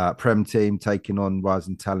Prem team taking on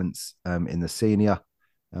Rising Talents in the senior.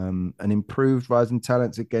 An improved Rising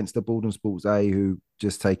Talents against the Baldon Sports A, who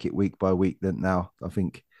just take it week by week. Now I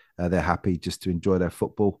think they're happy just to enjoy their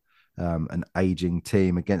football. An aging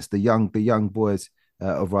team against the young boys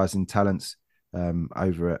of Rising Talents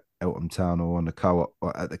over at Eltham Town or on the co-op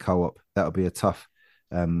or at the co-op. That'll be a tough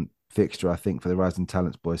fixture, I think, for the Rising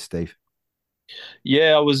Talents boys. Steve.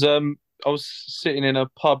 Yeah, I was sitting in a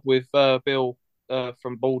pub with Bill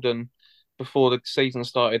from Baldon before the season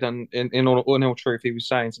started, and in all truth, he was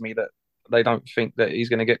saying to me that they don't think that he's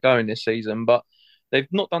going to get going this season, but they've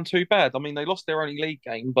not done too bad. I mean, they lost their only league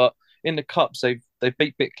game, but in the cups, they've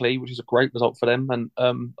beat Bickley, which is a great result for them, and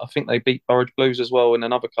I think they beat Burridge Blues as well in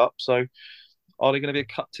another cup. So, are they going to be a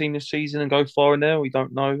cup team this season and go far in there? We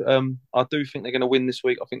don't know. I do think they're going to win this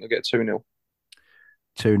week. I think they'll get 2-0.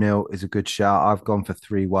 2-0 is a good shout. I've gone for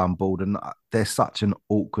 3-1 Borden. They're such an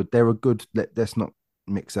awkward. They're a good. Let's not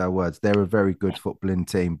mix our words. They're a very good footballing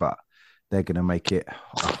team, but they're going to make it a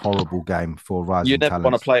horrible game for Rising You never Talents.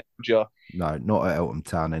 want to play, would you? No, not at Eltham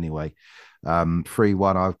Town anyway.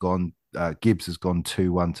 3-1. I've gone. Gibbs has gone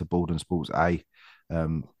 2-1 to Borden Sports A.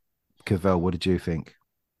 Cavell, what did you think?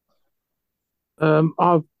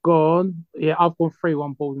 I've gone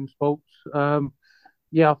 3-1 Borden Sports.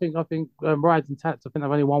 I think Rising Tats, I think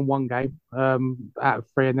they've only won one game out of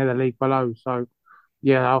three, and they're the league below. So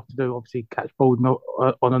yeah, I have to do obviously catch Borden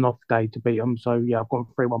on an off day to beat them. So yeah, I've gone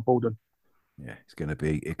 3-1 Borden. Yeah,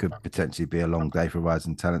 it could potentially be a long day for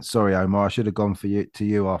Rising Talent. Sorry, Omar, I should have gone to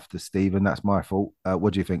you after Stephen. That's my fault.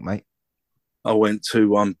 What do you think, mate? I went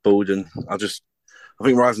 2-1 Borden. I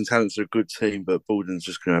think Rising Talents are a good team, but Borden's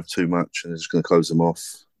just going to have too much and they're just going to close them off.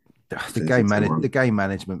 The game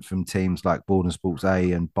management from teams like Borden Sports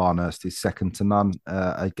A and Barnhurst is second to none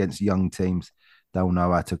against young teams. They'll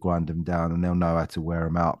know how to grind them down and they'll know how to wear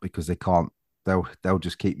them out because they can't. They'll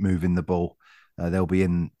just keep moving the ball. They'll be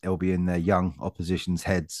in their young opposition's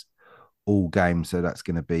heads all game. So that's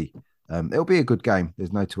going to be it'll be a good game.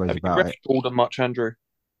 There's no two ways about it. Have you Borden much, Andrew?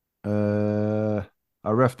 I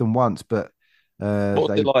reffed them once, but what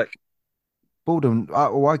was it like? Borden,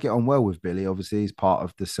 I get on well with Billy. Obviously, he's part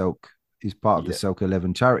of the Selk. He's part of the Selk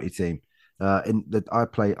 11 charity team. I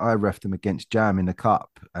reffed him against Jam in the cup,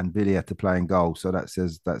 and Billy had to play in goal. So that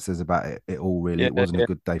says about it all. Really, it wasn't a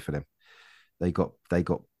good day for them. They got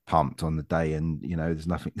pumped on the day, and there's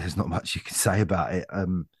not much you can say about it.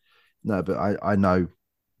 No, but I know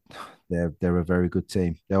they're a very good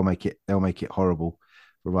team. They'll make it horrible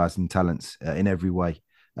for Rising Talents in every way.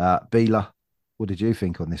 Bila, what did you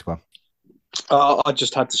think on this one? I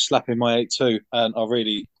just had to slap in my 8-2, and I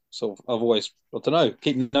really I've always, I don't know,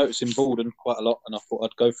 keep noticing Borden quite a lot, and I thought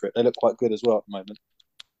I'd go for it. They look quite good as well at the moment.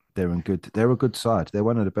 They're a good side. They're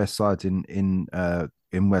one of the best sides in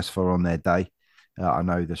Westford on their day. I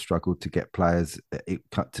know they struggled to get players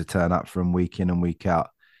to turn up from week in and week out.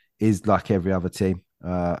 Is like every other team.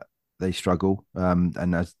 They struggle,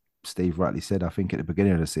 and as Steve rightly said, I think at the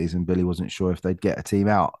beginning of the season, Billy wasn't sure if they'd get a team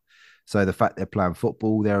out. So the fact they're playing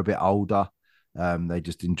football, they're a bit older. They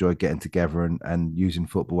just enjoy getting together and using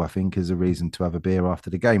football, I think, as a reason to have a beer after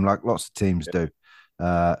the game, like lots of teams do.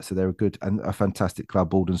 So they're a good and a fantastic club.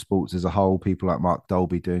 Borden Sports as a whole, people like Mark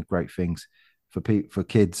Dolby doing great things for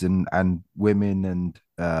kids and women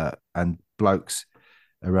and blokes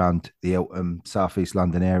around the Eltham, South East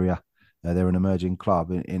London area. They're an emerging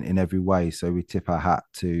club in every way. So we tip our hat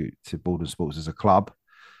to Borden Sports as a club.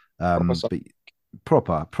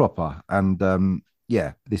 Proper. And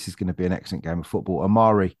this is going to be an excellent game of football.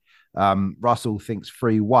 Amari, Russell thinks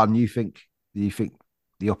 3-1. You think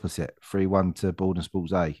the opposite, 3-1 to Borden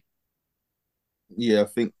Sports A? Yeah, I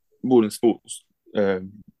think Borden Sports will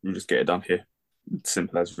just get it done here.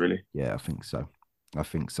 Simple as, really. Yeah, I think so.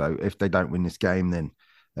 If they don't win this game, then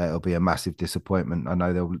it'll be a massive disappointment. I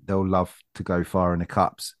know they'll love to go far in the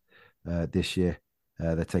cups this year.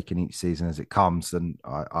 They're taking each season as it comes, and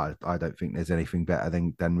I don't think there's anything better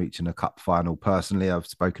than reaching a cup final. Personally, I've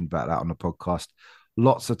spoken about that on the podcast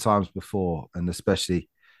lots of times before, and especially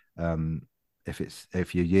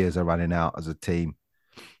if your years are running out as a team,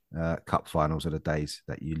 cup finals are the days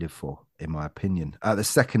that you live for, in my opinion. The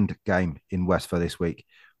second game in West for this week,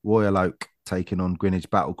 Royal Oak taking on Greenwich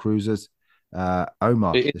Battle Cruisers.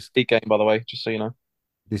 Omar, it is a league game, by the way, just so you know.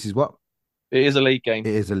 This is what? It is a league game.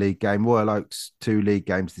 It is a league game. Royal Oak's 2 league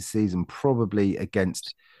games this season, probably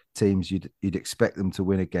against teams you'd expect them to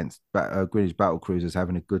win against. Greenwich Battle Cruisers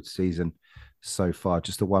having a good season so far.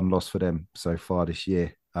 Just a 1 loss for them so far this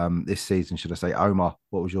year. This season, should I say. Omar,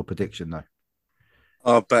 what was your prediction, though?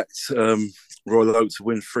 I backed Royal Oak to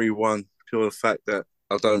win 3-1, pure the fact that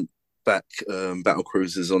I don't back Battle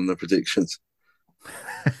Cruisers on the predictions.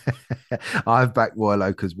 I've backed Royal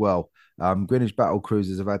Oak as well. Greenwich Battle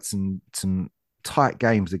Cruisers have had some tight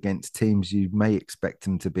games against teams you may expect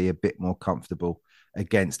them to be a bit more comfortable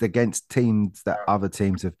against teams that other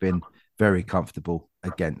teams have been very comfortable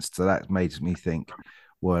against. So that makes me think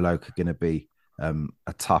Royal Oak are going to be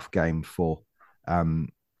a tough game for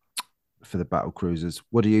the Battle Cruisers.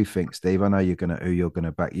 What do you think, Steve? I know who you're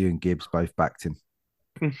gonna back. You and Gibbs both backed him.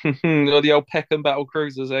 Or the old Peckham Battle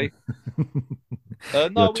Cruisers, eh?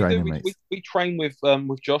 No, we train with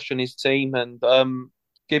Josh and his team, and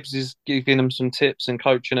Gibbs is giving them some tips and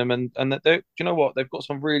coaching them, and you know what? They've got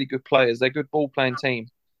some really good players. They're a good ball playing team,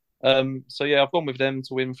 So yeah, I've gone with them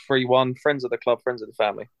to win 3-1. Friends of the club, friends of the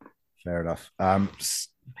family. Fair enough.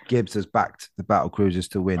 Gibbs has backed the Battle Cruisers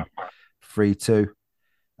to win 3-2.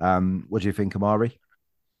 What do you think, Amari?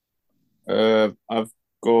 I've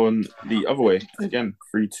gone the other way again.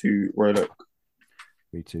 3-2 Royal Oak.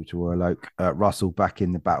 3-2 to Royal Oak. Russell back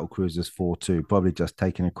in the Battle Cruisers 4-2. Probably just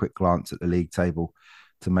taking a quick glance at the league table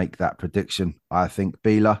to make that prediction. I think,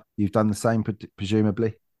 Bila, you've done the same,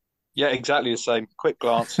 presumably? Yeah, exactly the same. Quick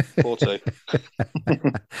glance, 4-2.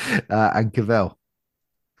 And Cavell?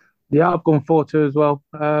 Yeah, I've gone 4-2 as well.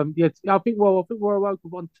 Yeah, I think Royal Oak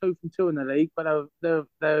have won 2 from 2 in the league, but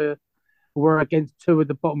they were against 2 of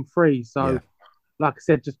the bottom 3. So, like I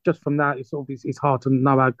said, just from that, it's hard to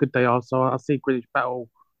know how good they are. So I see Greenwich Battle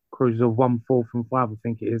Cruisers have won 4 from 5, I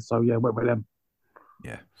think it is. So yeah, went with them.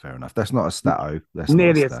 Yeah, fair enough. That's not a stato. That's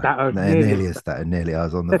nearly not a stato. Nearly a stato. Nearly. I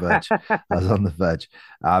was on the verge.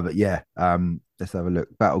 But yeah, let's have a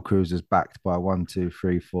look. Battle Cruisers backed by 1, 2,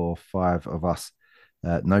 3, 4, 5 of us.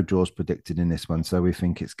 No draws predicted in this one, so we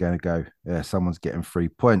think it's going to go. Someone's getting 3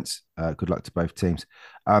 points. Good luck to both teams.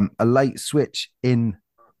 A late switch in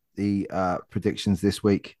the predictions this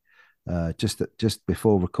week. Just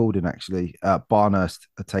before recording, actually, Barnhurst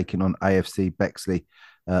are taking on AFC Bexley.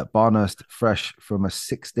 Barnhurst fresh from a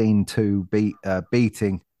 16-2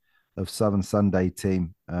 beating of Southern Sunday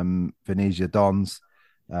team, Venetia Dons.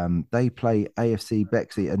 They play AFC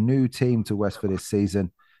Bexley, a new team to Westford this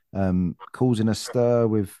season, causing a stir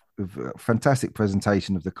with a fantastic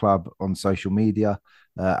presentation of the club on social media.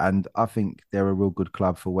 And I think they're a real good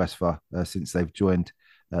club for Westford since they've joined.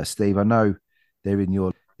 Steve, I know they're in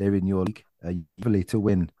your league, usually to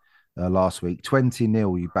win. Last week,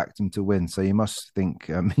 20-0, you backed them to win, so you must think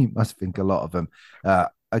a lot of them.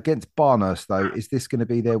 Against Barnhurst, though, is this going to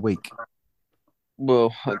be their week?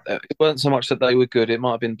 Well, it weren't so much that they were good; it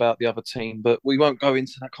might have been about the other team, but we won't go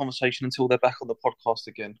into that conversation until they're back on the podcast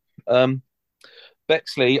again.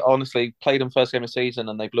 Bexley, honestly, played them first game of the season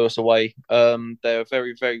and they blew us away. They're a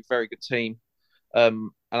very, very, very good team,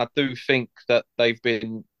 and I do think that they've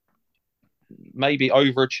been maybe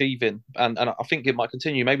overachieving, and I think it might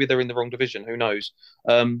continue. Maybe they're in the wrong division. Who knows?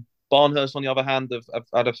 Barnhurst, on the other hand, have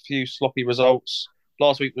had a few sloppy results.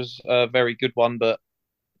 Last week was a very good one, but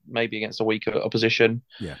maybe against a weaker opposition.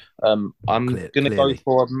 Yeah. I'm going to go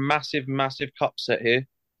for a massive, massive cup set here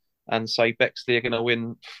and say Bexley are going to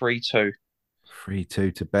win 3-2.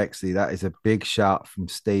 3-2 to Bexley. That is a big shout from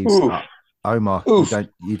Steve. Omar,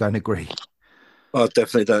 you don't agree? I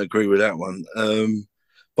definitely don't agree with that one.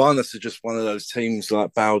 Barnhurst are just one of those teams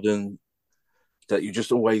like Bowden that you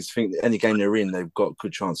just always think that any game they're in, they've got a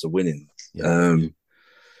good chance of winning. Yeah.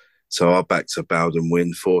 So I back to Bowden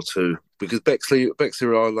win 4-2 because Bexley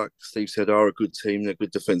are, like Steve said, are a good team. They're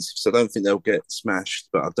good defensive, so I don't think they'll get smashed.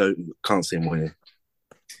 But I can't see them winning.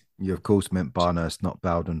 You of course meant Barnhurst, not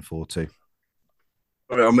Bowden 4-2.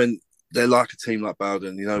 I mean, they're like a team like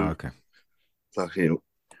Bowden, you know. Okay. Like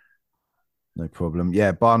no problem.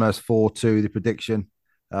 Yeah, Barnhurst 4-2. The prediction.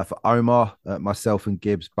 For Omar, myself and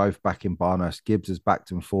Gibbs both back in Barnhurst. Gibbs has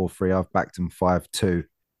backed him 4-3. I've backed him 5-2.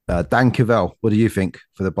 Dan Cavell, what do you think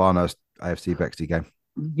for the Barnhurst AFC Bexley game?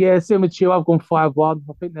 Yeah, similar to you. I've gone 5-1.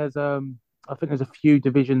 I think there's a few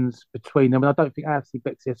divisions between them, and I don't think AFC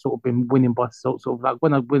Bexley have sort of been winning by sort of like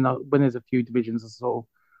when there's a few divisions, I sort of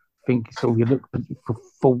think sort of you look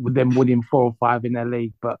for them winning 4 or 5 in their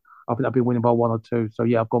league, but I think they've been winning by 1 or 2. So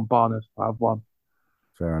yeah, I've gone Barnhurst 5-1.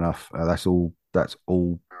 Fair enough. That's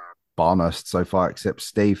all Barnhurst so far, except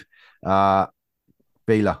Steve. Bila,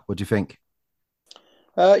 what do you think?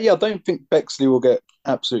 Yeah, I don't think Bexley will get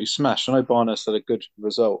absolutely smashed. I know Barnhurst had a good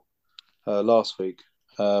result last week.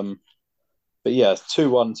 But yeah,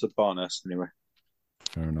 2-1 to Barnhurst anyway.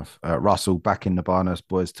 Fair enough. Russell back in the Barnhurst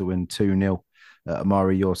boys to win 2-0.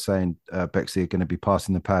 Amari, you're saying Bexley are going to be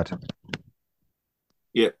passing the pad?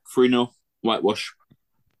 Yeah, 3-0, whitewash.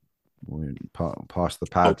 Pass the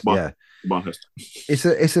pad, yeah. Barnhurst.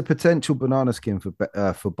 It's a potential banana skin for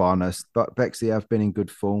Barnhurst, but Bexley have been in good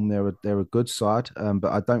form. They're a good side,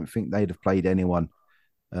 but I don't think they'd have played anyone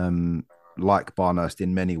like Barnhurst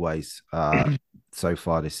in many ways so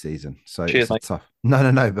far this season. So cheers, it's tough.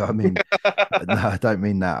 No, but I mean, no, I don't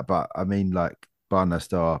mean that. But I mean, like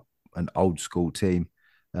Barnhurst are an old school team,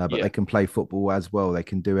 but they can play football as well. They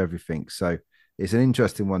can do everything. So it's an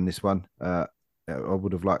interesting one. This one. I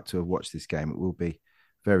would have liked to have watched this game. It will be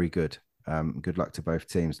very good. Good luck to both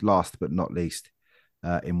teams. Last but not least,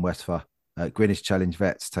 in Westphal, Greenwich Challenge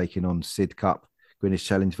Vets taking on Sid Cup. Greenwich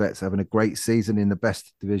Challenge Vets having a great season in the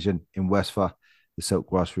best division in Westphal, the Silk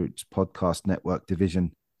Grassroots Podcast Network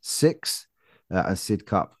Division 6, and Sid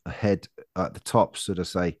Cup ahead at the top, so to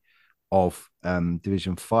say, of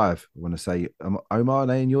Division 5. I want to say, Omar, are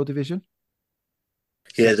they in your division?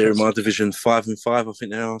 Yeah, they're in my division 5 and 5. I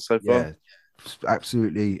think they are so far. Yeah,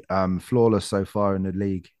 absolutely flawless so far in the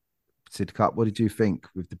league. Sid Cup, what did you think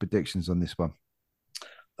with the predictions on this one?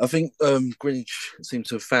 I think Greenwich seem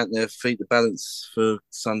to have found their feet, the balance for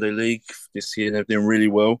Sunday League this year. They're doing really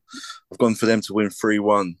well. I've gone for them to win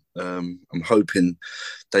 3-1. I'm hoping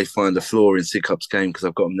they find a flaw in Sid Cup's game because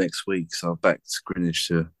I've got them next week. So I've backed Greenwich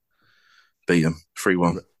to beat them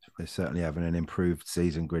 3-1. They're certainly having an improved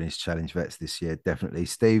season, Greenwich Challenge Vets this year, definitely.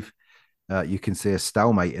 Steve, you can see a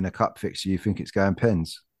stalemate in a cup fixture. You think it's going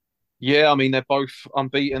Pens? Yeah, I mean, they're both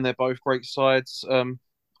unbeaten. They're both great sides.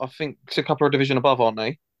 I think it's a couple of division above, aren't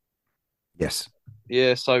they? Yes.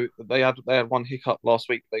 Yeah, so they had one hiccup last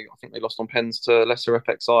week. I think they lost on pens to Leicester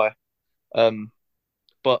FXI.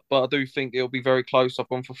 But I do think it'll be very close. I've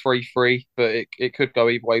gone for 3-3, but it could go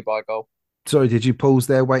either way by a goal. Sorry, did you pause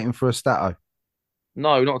there waiting for a stato?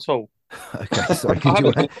 No, not at all. Okay, sorry. You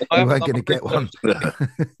weren't going to get one. I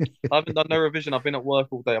haven't done no revision. I've been at work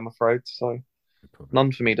all day, I'm afraid. So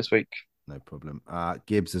none for me this week. No problem.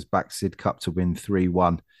 Gibbs has backed Sid Cup to win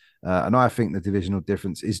 3-1. And I think the divisional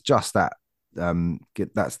difference is just that.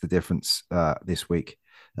 That's the difference this week.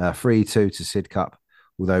 3-2 to Sid Cup,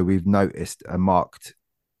 although we've noticed a marked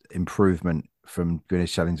improvement from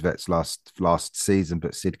Greenwich Challenge Vets last season,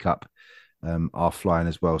 but Sid Cup are flying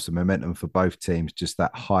as well. So momentum for both teams, just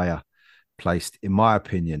that higher placed, in my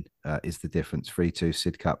opinion, is the difference. 3-2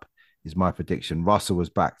 Sid Cup is my prediction. Russell was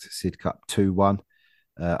backed Sid Cup 2-1.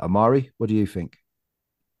 Amari, what do you think?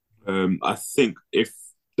 I think if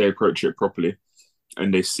they approach it properly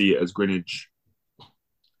and they see it as Greenwich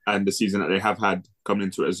and the season that they have had coming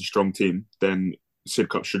into it as a strong team, then Sid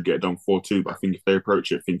Cup should get done 4-2. But I think if they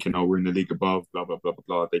approach it thinking, oh, we're in the league above, blah, blah, blah, blah,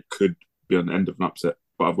 blah, they could be on the end of an upset.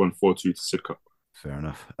 But I've gone 4-2 to Sid Cup. Fair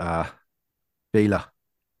enough. Bila.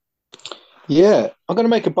 Yeah, I'm going to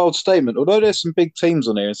make a bold statement. Although there's some big teams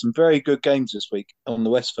on here and some very good games this week on the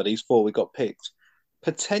West for these 4 we got picked,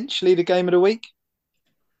 potentially the game of the week.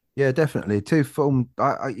 Yeah, definitely. Two form.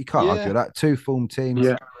 You can't argue that. Two form teams.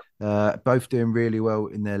 Yeah. Both doing really well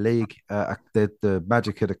in their league. The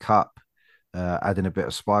magic of the cup, adding a bit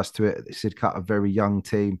of spice to it. Sid Cup, a very young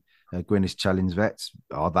team. Greenwich Challenge Vets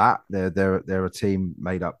are that. They're a team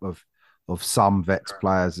made up of some Vets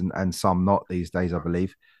players and some not these days, I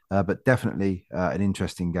believe. But definitely an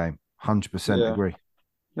interesting game. 100% agree.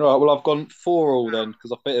 All right. Well, I've gone 4-4 then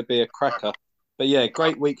because I bet it'd be a cracker. But yeah,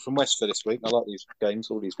 great week from Westford this week. I like these games.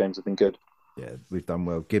 All these games have been good. Yeah, we've done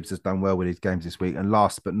well. Gibbs has done well with his games this week. And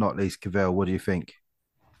last but not least, Cavell, what do you think?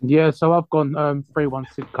 Yeah, so I've gone 3-1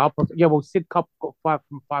 Sid Cup. Yeah, well, Sid Cup got 5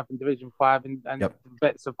 from 5 in Division 5, and the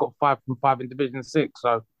Vets have got 5 from 5 in Division 6.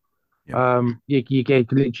 So, you can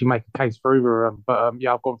literally make a case for either of them. But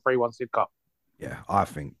yeah, I've gone 3-1 Sid Cup. Yeah, I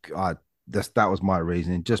think that was my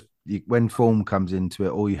reasoning. Just when form comes into it,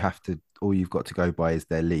 all you've got to go by is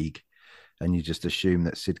their league, and you just assume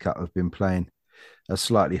that Sid Cup have been playing a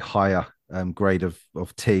slightly higher grade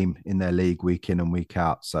of team in their league week in and week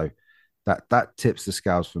out. So that tips the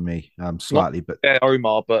scales for me slightly. But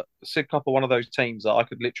Omar, but Sid Cup are one of those teams that I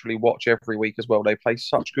could literally watch every week as well. They play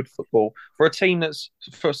such good football for a team that's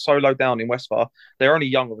so low down in Westphal. They're only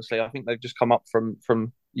young, obviously. I think they've just come up from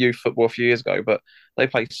youth football a few years ago, but they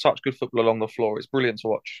play such good football along the floor. It's brilliant to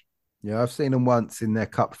watch. Yeah, I've seen them once in their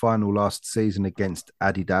cup final last season against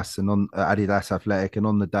Adidas and on Adidas Athletic, and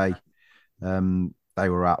on the day, they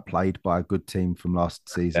were outplayed by a good team from last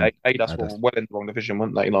season. Yeah, Adidas were well in the wrong division,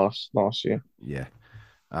 weren't they, last year? Yeah,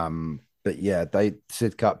 but yeah,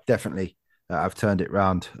 Sid Cup definitely have turned it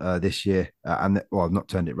round this year, not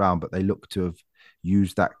turned it round, but they look to have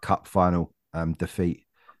used that cup final defeat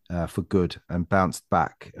for good and bounced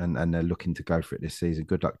back, and they're looking to go for it this season.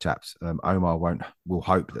 Good luck, chaps. Omar will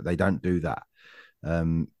hope that they don't do that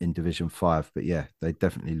in Division 5, but yeah, they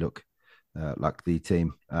definitely look like the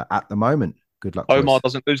team at the moment. Good luck. Omar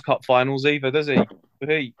doesn't lose cup finals either, does he?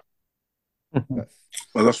 Well,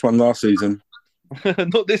 that's one last season.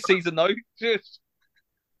 Not this season, though. Just...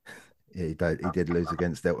 Yeah, he did lose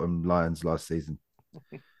against Eltham Lions last season.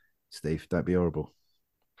 Steve, don't be horrible.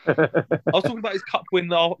 I was talking about his cup win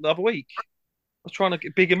the other week. I was trying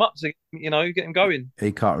to big him up to, get him going.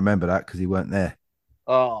 He can't remember that because he weren't there.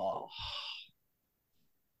 Oh.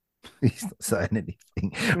 He's not saying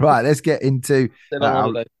anything. Right, let's get into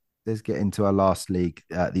our last league,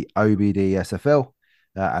 the OBD SFL,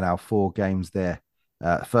 and our 4 games there.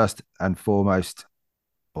 First and foremost,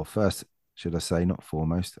 or first, should I say, not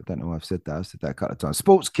foremost? I don't know why I've said that. I've said that a couple of times.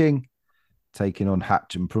 Sports King taking on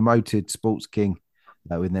Hatcham, promoted Sports King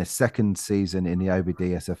in their second season in the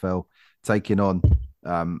OBD SFL, taking on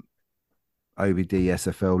OBD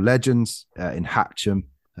SFL legends in Hatcham.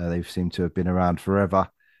 They've seemed to have been around forever.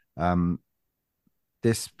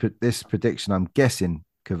 This prediction, I'm guessing,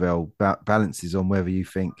 Cavell, balances on whether you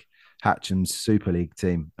think Hatcham's Super League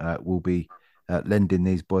team will be lending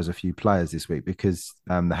these boys a few players this week, because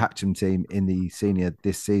the Hatcham team in the senior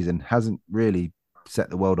this season hasn't really set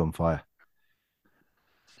the world on fire.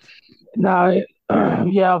 No,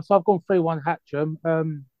 yeah, so I've gone 3-1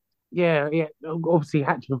 Hatcham. Yeah, obviously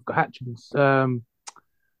Hatcham's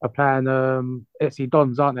are playing SC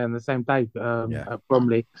Dons, aren't they, on the same day at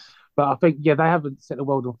Bromley? But I think, they haven't set the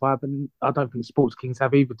world on fire, but I don't think Sports Kings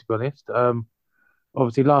have either, to be honest.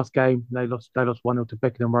 Obviously, last game they lost 1-0 to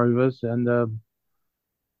Beckenham Rovers, and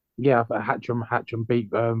Hatcham beat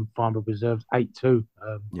Farnborough Reserves 8-2,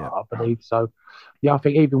 I believe. So, I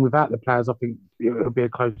think even without the players, I think it'll be a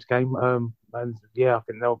close game. And I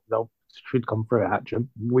think they'll should come through at Hatcham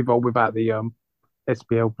without the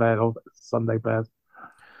SPL player or Sunday players.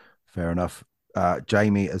 Fair enough.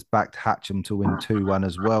 Jamie has backed Hatcham to win 2-1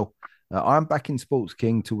 as well. I'm backing Sports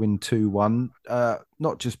King to win 2-1,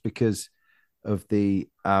 not just because of the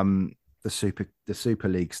Super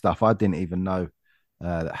League stuff. I didn't even know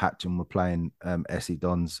that Hatcham were playing SE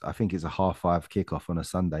Dons. I think it's a 5:30 kickoff on a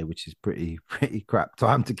Sunday, which is pretty crap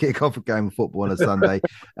time to kick off a game of football on a Sunday,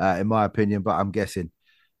 in my opinion. But I'm guessing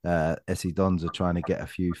SE Dons are trying to get a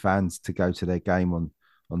few fans to go to their game on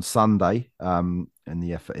Sunday in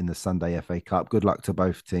the Sunday FA Cup. Good luck to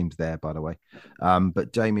both teams there, by the way.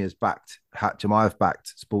 But Jamie has backed Hatcham. I've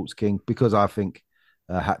backed Sports King because I think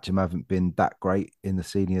Hatcham haven't been that great in the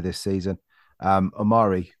senior this season.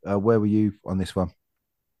 Omari, where were you on this one?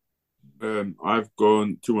 I've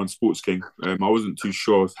gone 2-1 Sports King. I wasn't too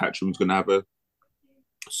sure if Hatcham was going to have a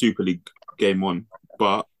Super League game on,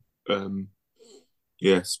 but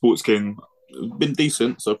Sports King been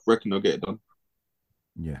decent, so I reckon they'll get it done.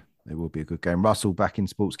 Yeah, it will be a good game. Russell back in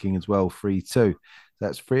Sports King as well, 3-2.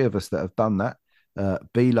 That's three of us that have done that.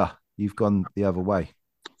 Beela, you've gone the other way.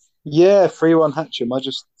 Yeah, 3-1 Hatcham. I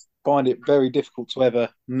just find it very difficult to ever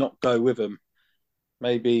not go with them.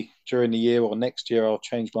 Maybe during the year or next year I'll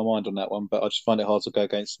change my mind on that one, but I just find it hard to go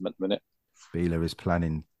against them at the minute. Beela is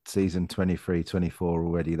planning season 23-24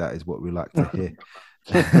 already. That is what we like to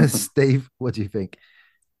hear. Steve, what do you think?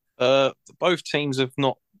 Both teams have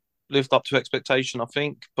not lived up to expectation, I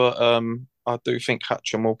think, but I do think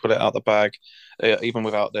Hatcham will put it out the bag, even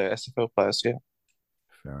without their SFL players. Yeah,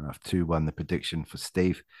 fair enough. 2-1 the prediction for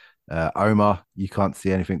Steve. Omar, you can't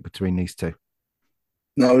see anything between these two?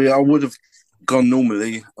 No, I would have gone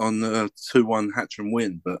normally on a 2-1 Hatcham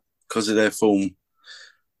win, but because of their form,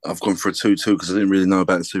 I've gone for a 2-2 because I didn't really know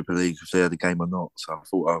about the Super League, if they had a game or not. So I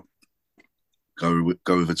thought I'll go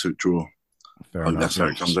with a 2 draw. Fair enough. That's how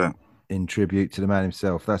it comes out. In tribute to the man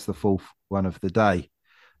himself. That's the fourth one of the day.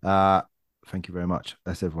 Thank you very much.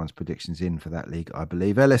 That's everyone's predictions in for that league, I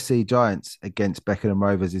believe. LSC Giants against Beckenham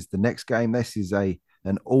Rovers is the next game. This is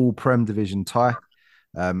an all-Prem division tie.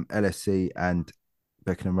 LSC and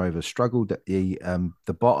Beckenham Rovers struggled at the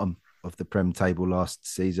bottom of the Prem table last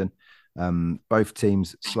season. Both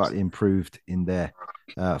teams slightly improved in their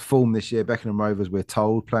form this year. Beckenham Rovers, we're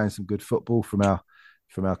told, playing some good football from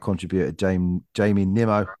our contributor Jamie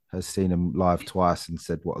Nimmo, has seen them live twice and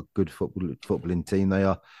said what a good footballing team they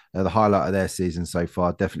are. The highlight of their season so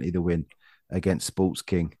far, definitely the win against Sports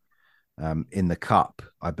King in the Cup,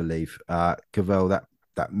 I believe. Cavell,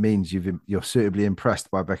 that means you're suitably impressed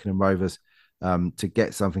by Beckenham Rovers to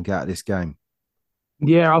get something out of this game.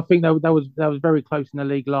 Yeah, I think that was very close in the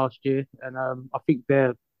league last year, and I think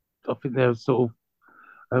they're sort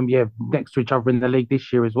of next to each other in the league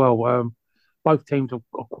this year as well. Both teams are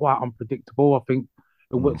quite unpredictable. I think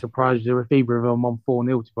it wouldn't surprise you if either of them won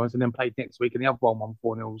 4-0 to be honest, and then played next week and the other one won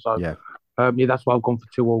 4-0. So that's why I've gone for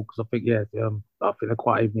 2-2 because I think I think they're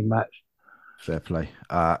quite evenly matched. Fair play.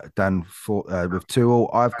 Dan, with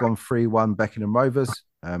 2-2, I've gone 3-1 Beckenham Rovers.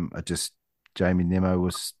 Jamie Nimmo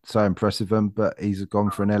was so impressive with him, but he's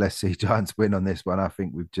gone for an LSC Giants win on this one. I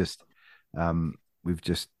think we've just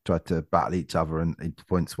tried to battle each other and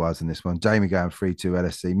points wise in this one. Jamie going 3-2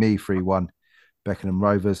 LSC, me 3-1 Beckenham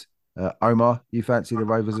Rovers. Omar, you fancy the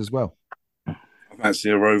Rovers as well? I fancy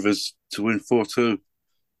the Rovers to win 4-2.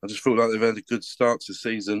 I just feel like they've had a good start to the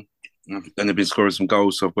season and they've been scoring some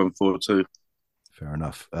goals, so I've gone 4-2. Fair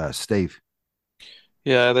enough. Steve?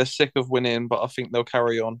 Yeah, they're sick of winning, but I think they'll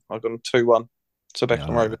carry on. I've gone 2-1 to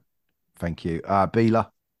Beckenham Rovers. Thank you. Beela?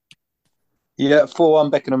 Yeah, 4-1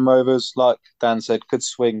 Beckenham Rovers. Like Dan said, could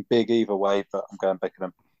swing big either way, but I'm going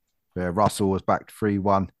Beckenham. Yeah, Russell was backed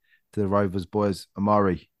 3-1 to the Rovers boys.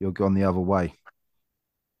 Amari, you're gone the other way.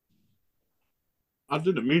 I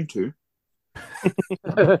didn't mean to.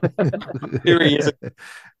 Here he is.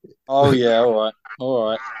 Oh yeah, all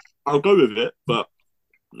right. I'll go with it, but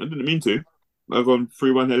I didn't mean to. I've gone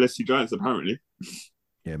 3-1 LSC Giants, apparently.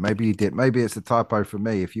 Yeah, maybe you did. Maybe it's a typo for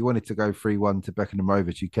me. If you wanted to go 3-1 to Beckenham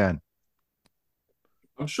Rovers, you can.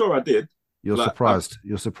 I'm sure I did. You're Like, surprised.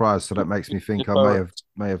 You're surprised. So that makes me think I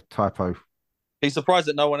may have typo. He's surprised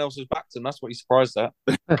that no one else has backed him. That's what he's surprised at.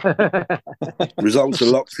 Results are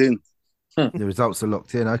locked in. The results are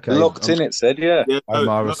locked in. Okay. Locked in, it said, yeah.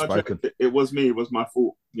 Omar has spoken. It was me. It was my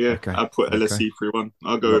fault. Yeah, Okay. I put LSC 3-1.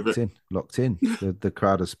 I'll go with it. Locked in. The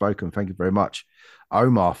crowd has spoken. Thank you very much,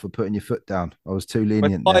 Omar, for putting your foot down. I was too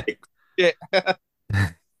lenient there. Yeah.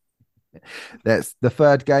 That's the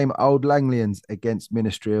third game. Old Langlians against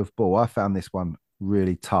Ministry of Ball. I found this one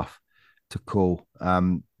really tough to call.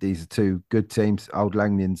 These are two good teams. Old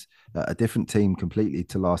Langlians, a different team completely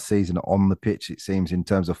to last season on the pitch, it seems, in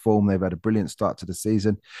terms of form. They've had a brilliant start to the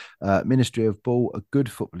season. Ministry of Ball, a good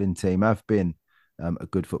footballing team, have been a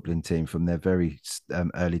good footballing team from their very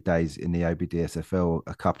early days in the OBDSFL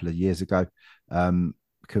a couple of years ago.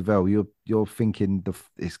 Cavell, you're thinking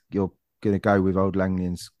you're going to go with Old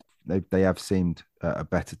Langlians. They have seemed a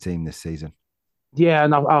better team this season. Yeah,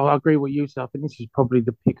 and I agree with you. So I think this is probably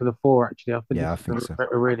the pick of the four. Actually, I think so.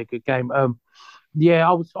 A really good game. Yeah,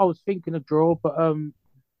 I was thinking a draw, but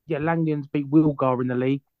yeah, Langlians beat Wilgar in the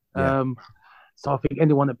league. Yeah. So I think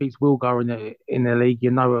anyone that beats Wilgar in the league, they're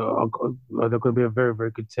going to be a very,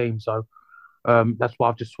 very good team. So that's why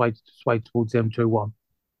I've just swayed towards them 2-1.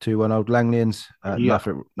 2-1 Old Langlians.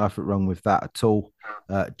 Nothing wrong with that at all.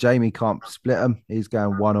 Jamie can't split them. He's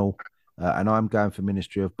going 1-1. And I'm going for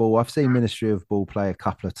Ministry of Ball. I've seen Ministry of Ball play a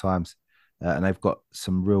couple of times, and they've got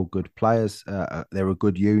some real good players. They're a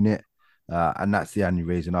good unit, and that's the only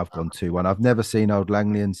reason I've gone 2-1. I've never seen Old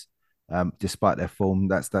Langlians, despite their form.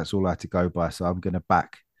 That's all I had to go by. So I'm going to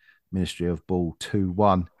back Ministry of Ball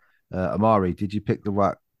 2-1. Amari, did you pick the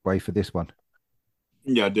right way for this one?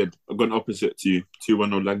 Yeah, I did. I've gone opposite to you.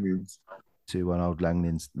 2-1 Old Langlians. 2-1 Old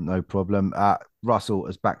Langlians, no problem. Russell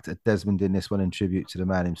has backed a Desmond in this one in tribute to the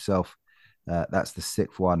man himself. That's the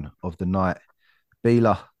sixth one of the night.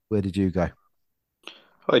 Beela, where did you go?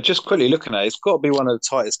 Just quickly looking at it, it's got to be one of the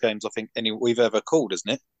tightest games I think we've ever called,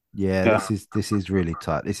 isn't it? Yeah. This is really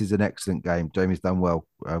tight. This is an excellent game. Jamie's done well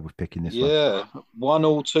with picking this one. Yeah,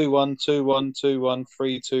 1-1, 2-1, 2-1, 2-1,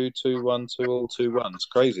 3-2, 2-1, 2-2, 2-1. It's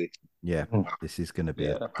crazy. Yeah, this is going to be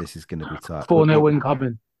tight. 4-0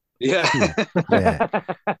 incoming. Yeah. Yeah.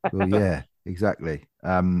 Well, yeah, exactly.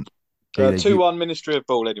 2-1 Ministry of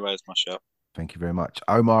Ball anyway is my shout. Thank you very much.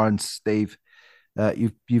 Omar and Steve,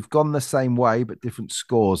 you've gone the same way, but different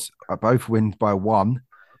scores. Both win by 1.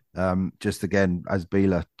 Just again, as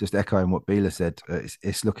Beela, just echoing what Beela said,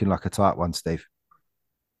 it's looking like a tight one, Steve.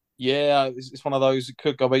 Yeah, it's one of those. It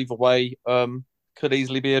could go either way. Could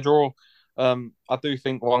easily be a draw. I do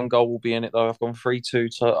think one goal will be in it, though. I've gone 3-2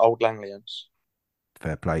 to Old Langlians.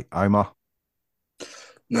 Fair play. Omar?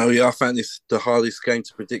 No, yeah, I found this the hardest game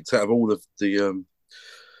to predict out of all of the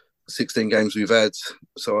 16 games we've had.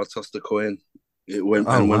 So I tossed a coin. It went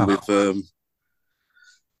went with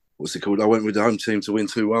what's it called? I went with the home team to win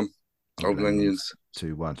 2-1. Old Langlians.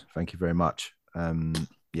 2-1. Thank you very much.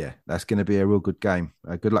 Yeah, that's going to be a real good game.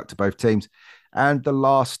 Good luck to both teams. And the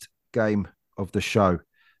last game of the show,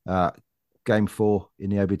 game 4 in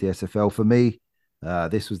the OBDSFL. For me,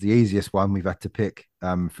 this was the easiest one we've had to pick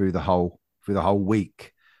through the whole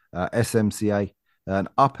week. SMCA, an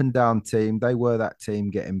up and down team. They were that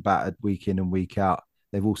team getting battered week in and week out.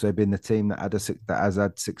 They've also been the team that has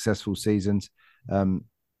had successful seasons, but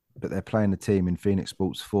they're playing a team in Phoenix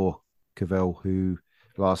Sports 4, Cavell, who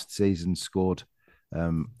last season scored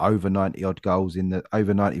over 90 odd goals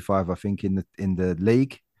over 95, I think, in the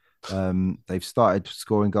league. They've started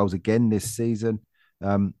scoring goals again this season.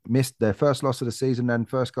 Missed their first loss of the season, and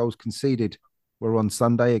first goals conceded were on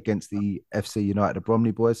Sunday against the FC United of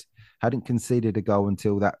Bromley boys. Hadn't conceded a goal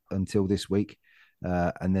until this week,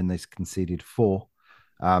 and then they conceded 4.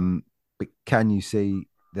 But can you see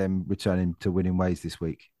them returning to winning ways this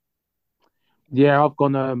week? Yeah, I've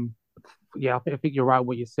gone. Yeah, I think you're right.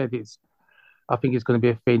 What you said I think it's going to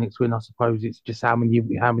be a Phoenix win. I suppose it's just how many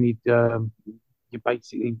you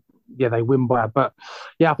basically they win by. But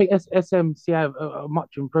yeah, I think SMC are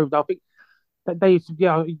much improved. I think they used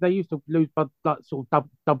to lose by like sort of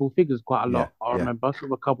double figures quite a lot. I remember sort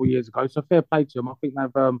of a couple of years ago. So fair play to them. I think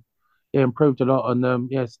they've improved a lot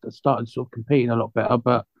and started sort of competing a lot better.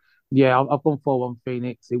 But yeah, I've gone 4-1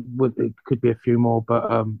 Phoenix. It could be a few more, but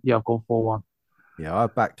I've gone 4-1. Yeah, I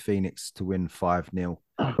backed Phoenix to win 5-0.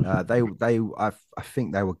 I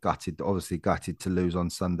think they were gutted to lose on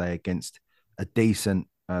Sunday against a decent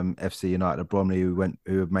FC United of Bromley, who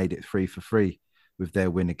have made it 3-for-3 with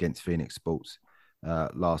their win against Phoenix Sports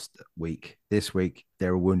last week. This week,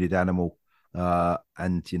 they're a wounded animal.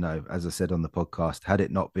 And, as I said on the podcast, had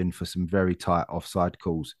it not been for some very tight offside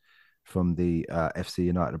calls from the FC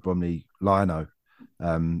United of Bromley Lino,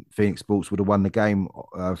 Phoenix Sports would have won the game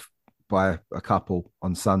by a couple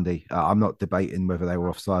on Sunday. I'm not debating whether they were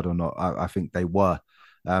offside or not. I think they were.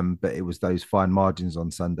 But it was those fine margins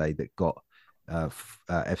on Sunday that got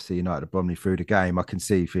FC United of Bromley through the game. I can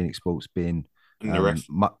see Phoenix Sports being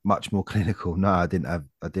much more clinical. No, I didn't have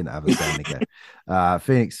a say in the game.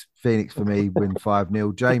 Phoenix for me win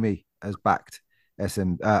 5-0. Jamie has backed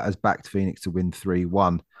Phoenix to win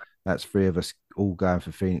 3-1. That's 3 of us all going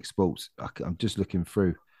for Phoenix Sports. I'm just looking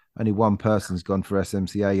through. Only one person's gone for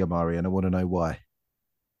SMCA, Amari, and I want to know why.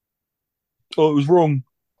 Oh, it was wrong.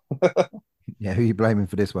 Yeah, who are you blaming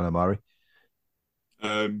for this one, Amari?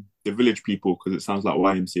 The Village People, because it sounds like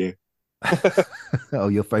YMCA. Oh,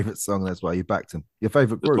 your favourite song, that's why you backed them. Your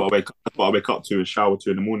favourite group. That's what I wake up to and shower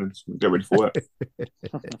to in the mornings, get ready for work.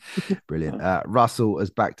 Brilliant. Russell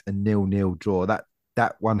has backed a 0-0 draw. That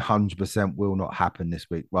 100% will not happen this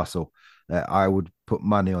week, Russell. I would put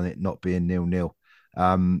money on it not being 0-0.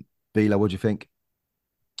 Bila, what do you think?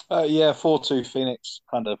 4-2 Phoenix.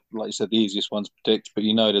 Kind of, like you said, the easiest one to predict, but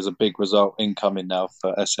there's a big result incoming now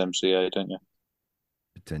for SMCA, don't you?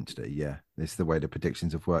 Potentially, yeah. This is the way the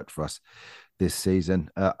predictions have worked for us this season.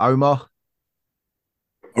 Omar?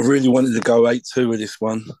 I really wanted to go 8-2 with this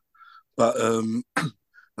one, but I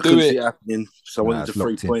couldn't see it happening, so I wanted the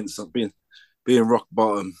 3 points. I've been being rock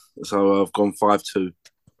bottom, so I've gone 5-2.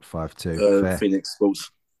 5-2. Phoenix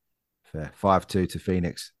Sports. Fair. 5-2 to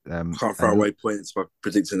Phoenix. Can't throw away points by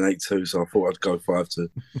predicting 8-2, so I thought I'd go 5-2.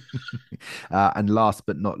 And last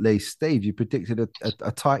but not least, Steve, you predicted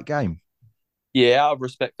a tight game. Yeah, out of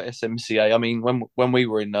respect for SMCA. I mean, when we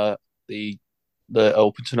were in the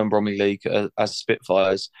Alpenton and Bromley League as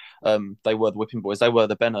Spitfires, they were the whipping boys. They were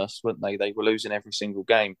the Benhurst, weren't they? They were losing every single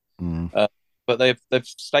game. But they've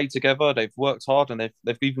stayed together. They've worked hard, and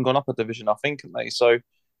they've even gone up a division, I think, haven't they? So,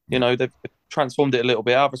 they've transformed it a little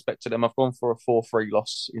bit. Out of respect to them, I've gone for a 4-3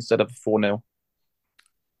 loss instead of a 4-0.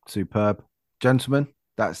 Superb. Gentlemen,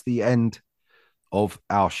 that's the end of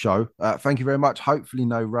our show. Thank you very much. Hopefully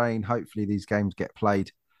no rain. Hopefully these games get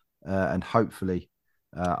played. And hopefully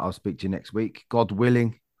I'll speak to you next week. God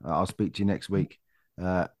willing, I'll speak to you next week.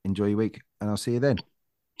 Enjoy your week, and I'll see you then.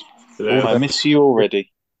 I miss you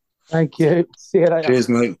already. Thank you. See you later. Cheers,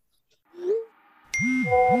 mate.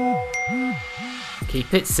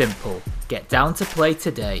 Keep it simple. Get Down to Play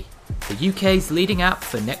today, the UK's leading app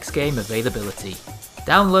for next game availability.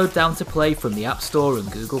 Download Down to Play from the App Store and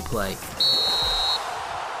Google Play.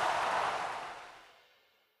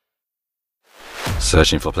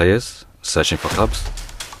 Searching for players? Searching for clubs?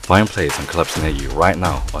 Find players and clubs near you right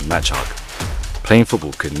now on MatchHawk. Playing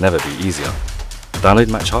football could never be easier. Download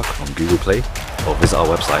MatchHawk on Google Play or visit our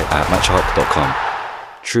website at matchhawk.com.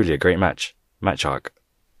 Truly a great match. MatchHawk.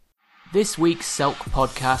 This week's Selk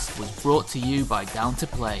podcast was brought to you by Down to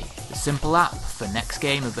Play, the simple app for next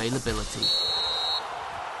game availability.